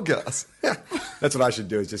be a podcast. That's what I should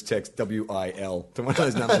do, is just text WIL to one of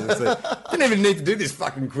those numbers and say, didn't even need to do this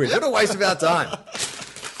fucking quiz. What a waste of our time.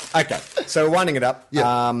 Okay, so winding it up.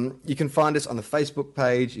 Yeah. You can find us on the Facebook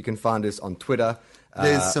page. You can find us on Twitter.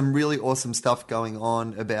 There's some really awesome stuff going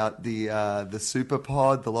on about the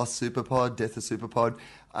Superpod, the Lost Superpod, Death of Superpod.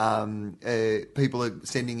 People are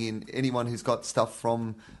sending in anyone who's got stuff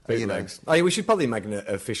from Bootlegs. Oh, yeah, we should probably make an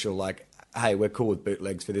official, hey, we're cool with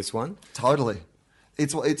bootlegs for this one. Totally.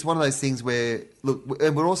 It's one of those things where, look,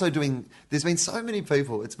 and we're also doing, there's been so many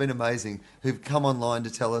people, it's been amazing, who've come online to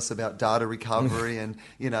tell us about data recovery and,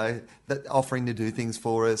 that offering to do things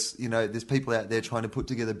for us. There's people out there trying to put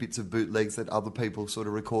together bits of bootlegs that other people sort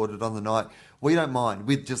of recorded on the night. We don't mind.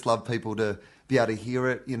 We'd just love people to be able to hear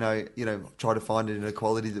it, try to find it in a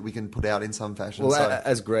quality that we can put out in some fashion. Well,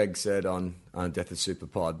 as Greg said on Death of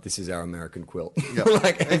Superpod, this is our American quilt. Yeah,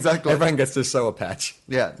 exactly. Everyone gets to sew a patch.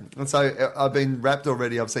 Yeah, and so I've been wrapped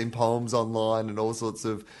already. I've seen poems online and all sorts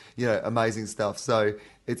of amazing stuff. So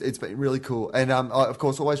it's been really cool. And I, of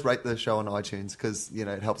course, always rate the show on iTunes because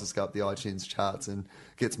it helps us go up the iTunes charts and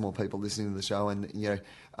gets more people listening to the show. And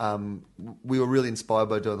we were really inspired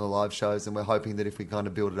by doing the live shows, and we're hoping that if we kind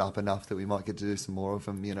of build it up enough, that we might get to do some more of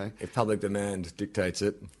them. If public demand dictates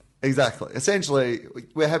it. Exactly. Essentially,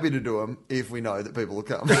 we're happy to do them if we know that people will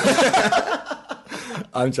come.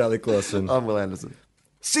 I'm Charlie Clausen. I'm Will Anderson.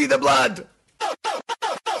 See the blood!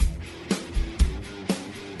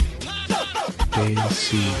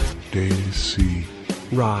 DC.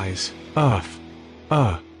 Rise of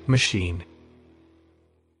a machine.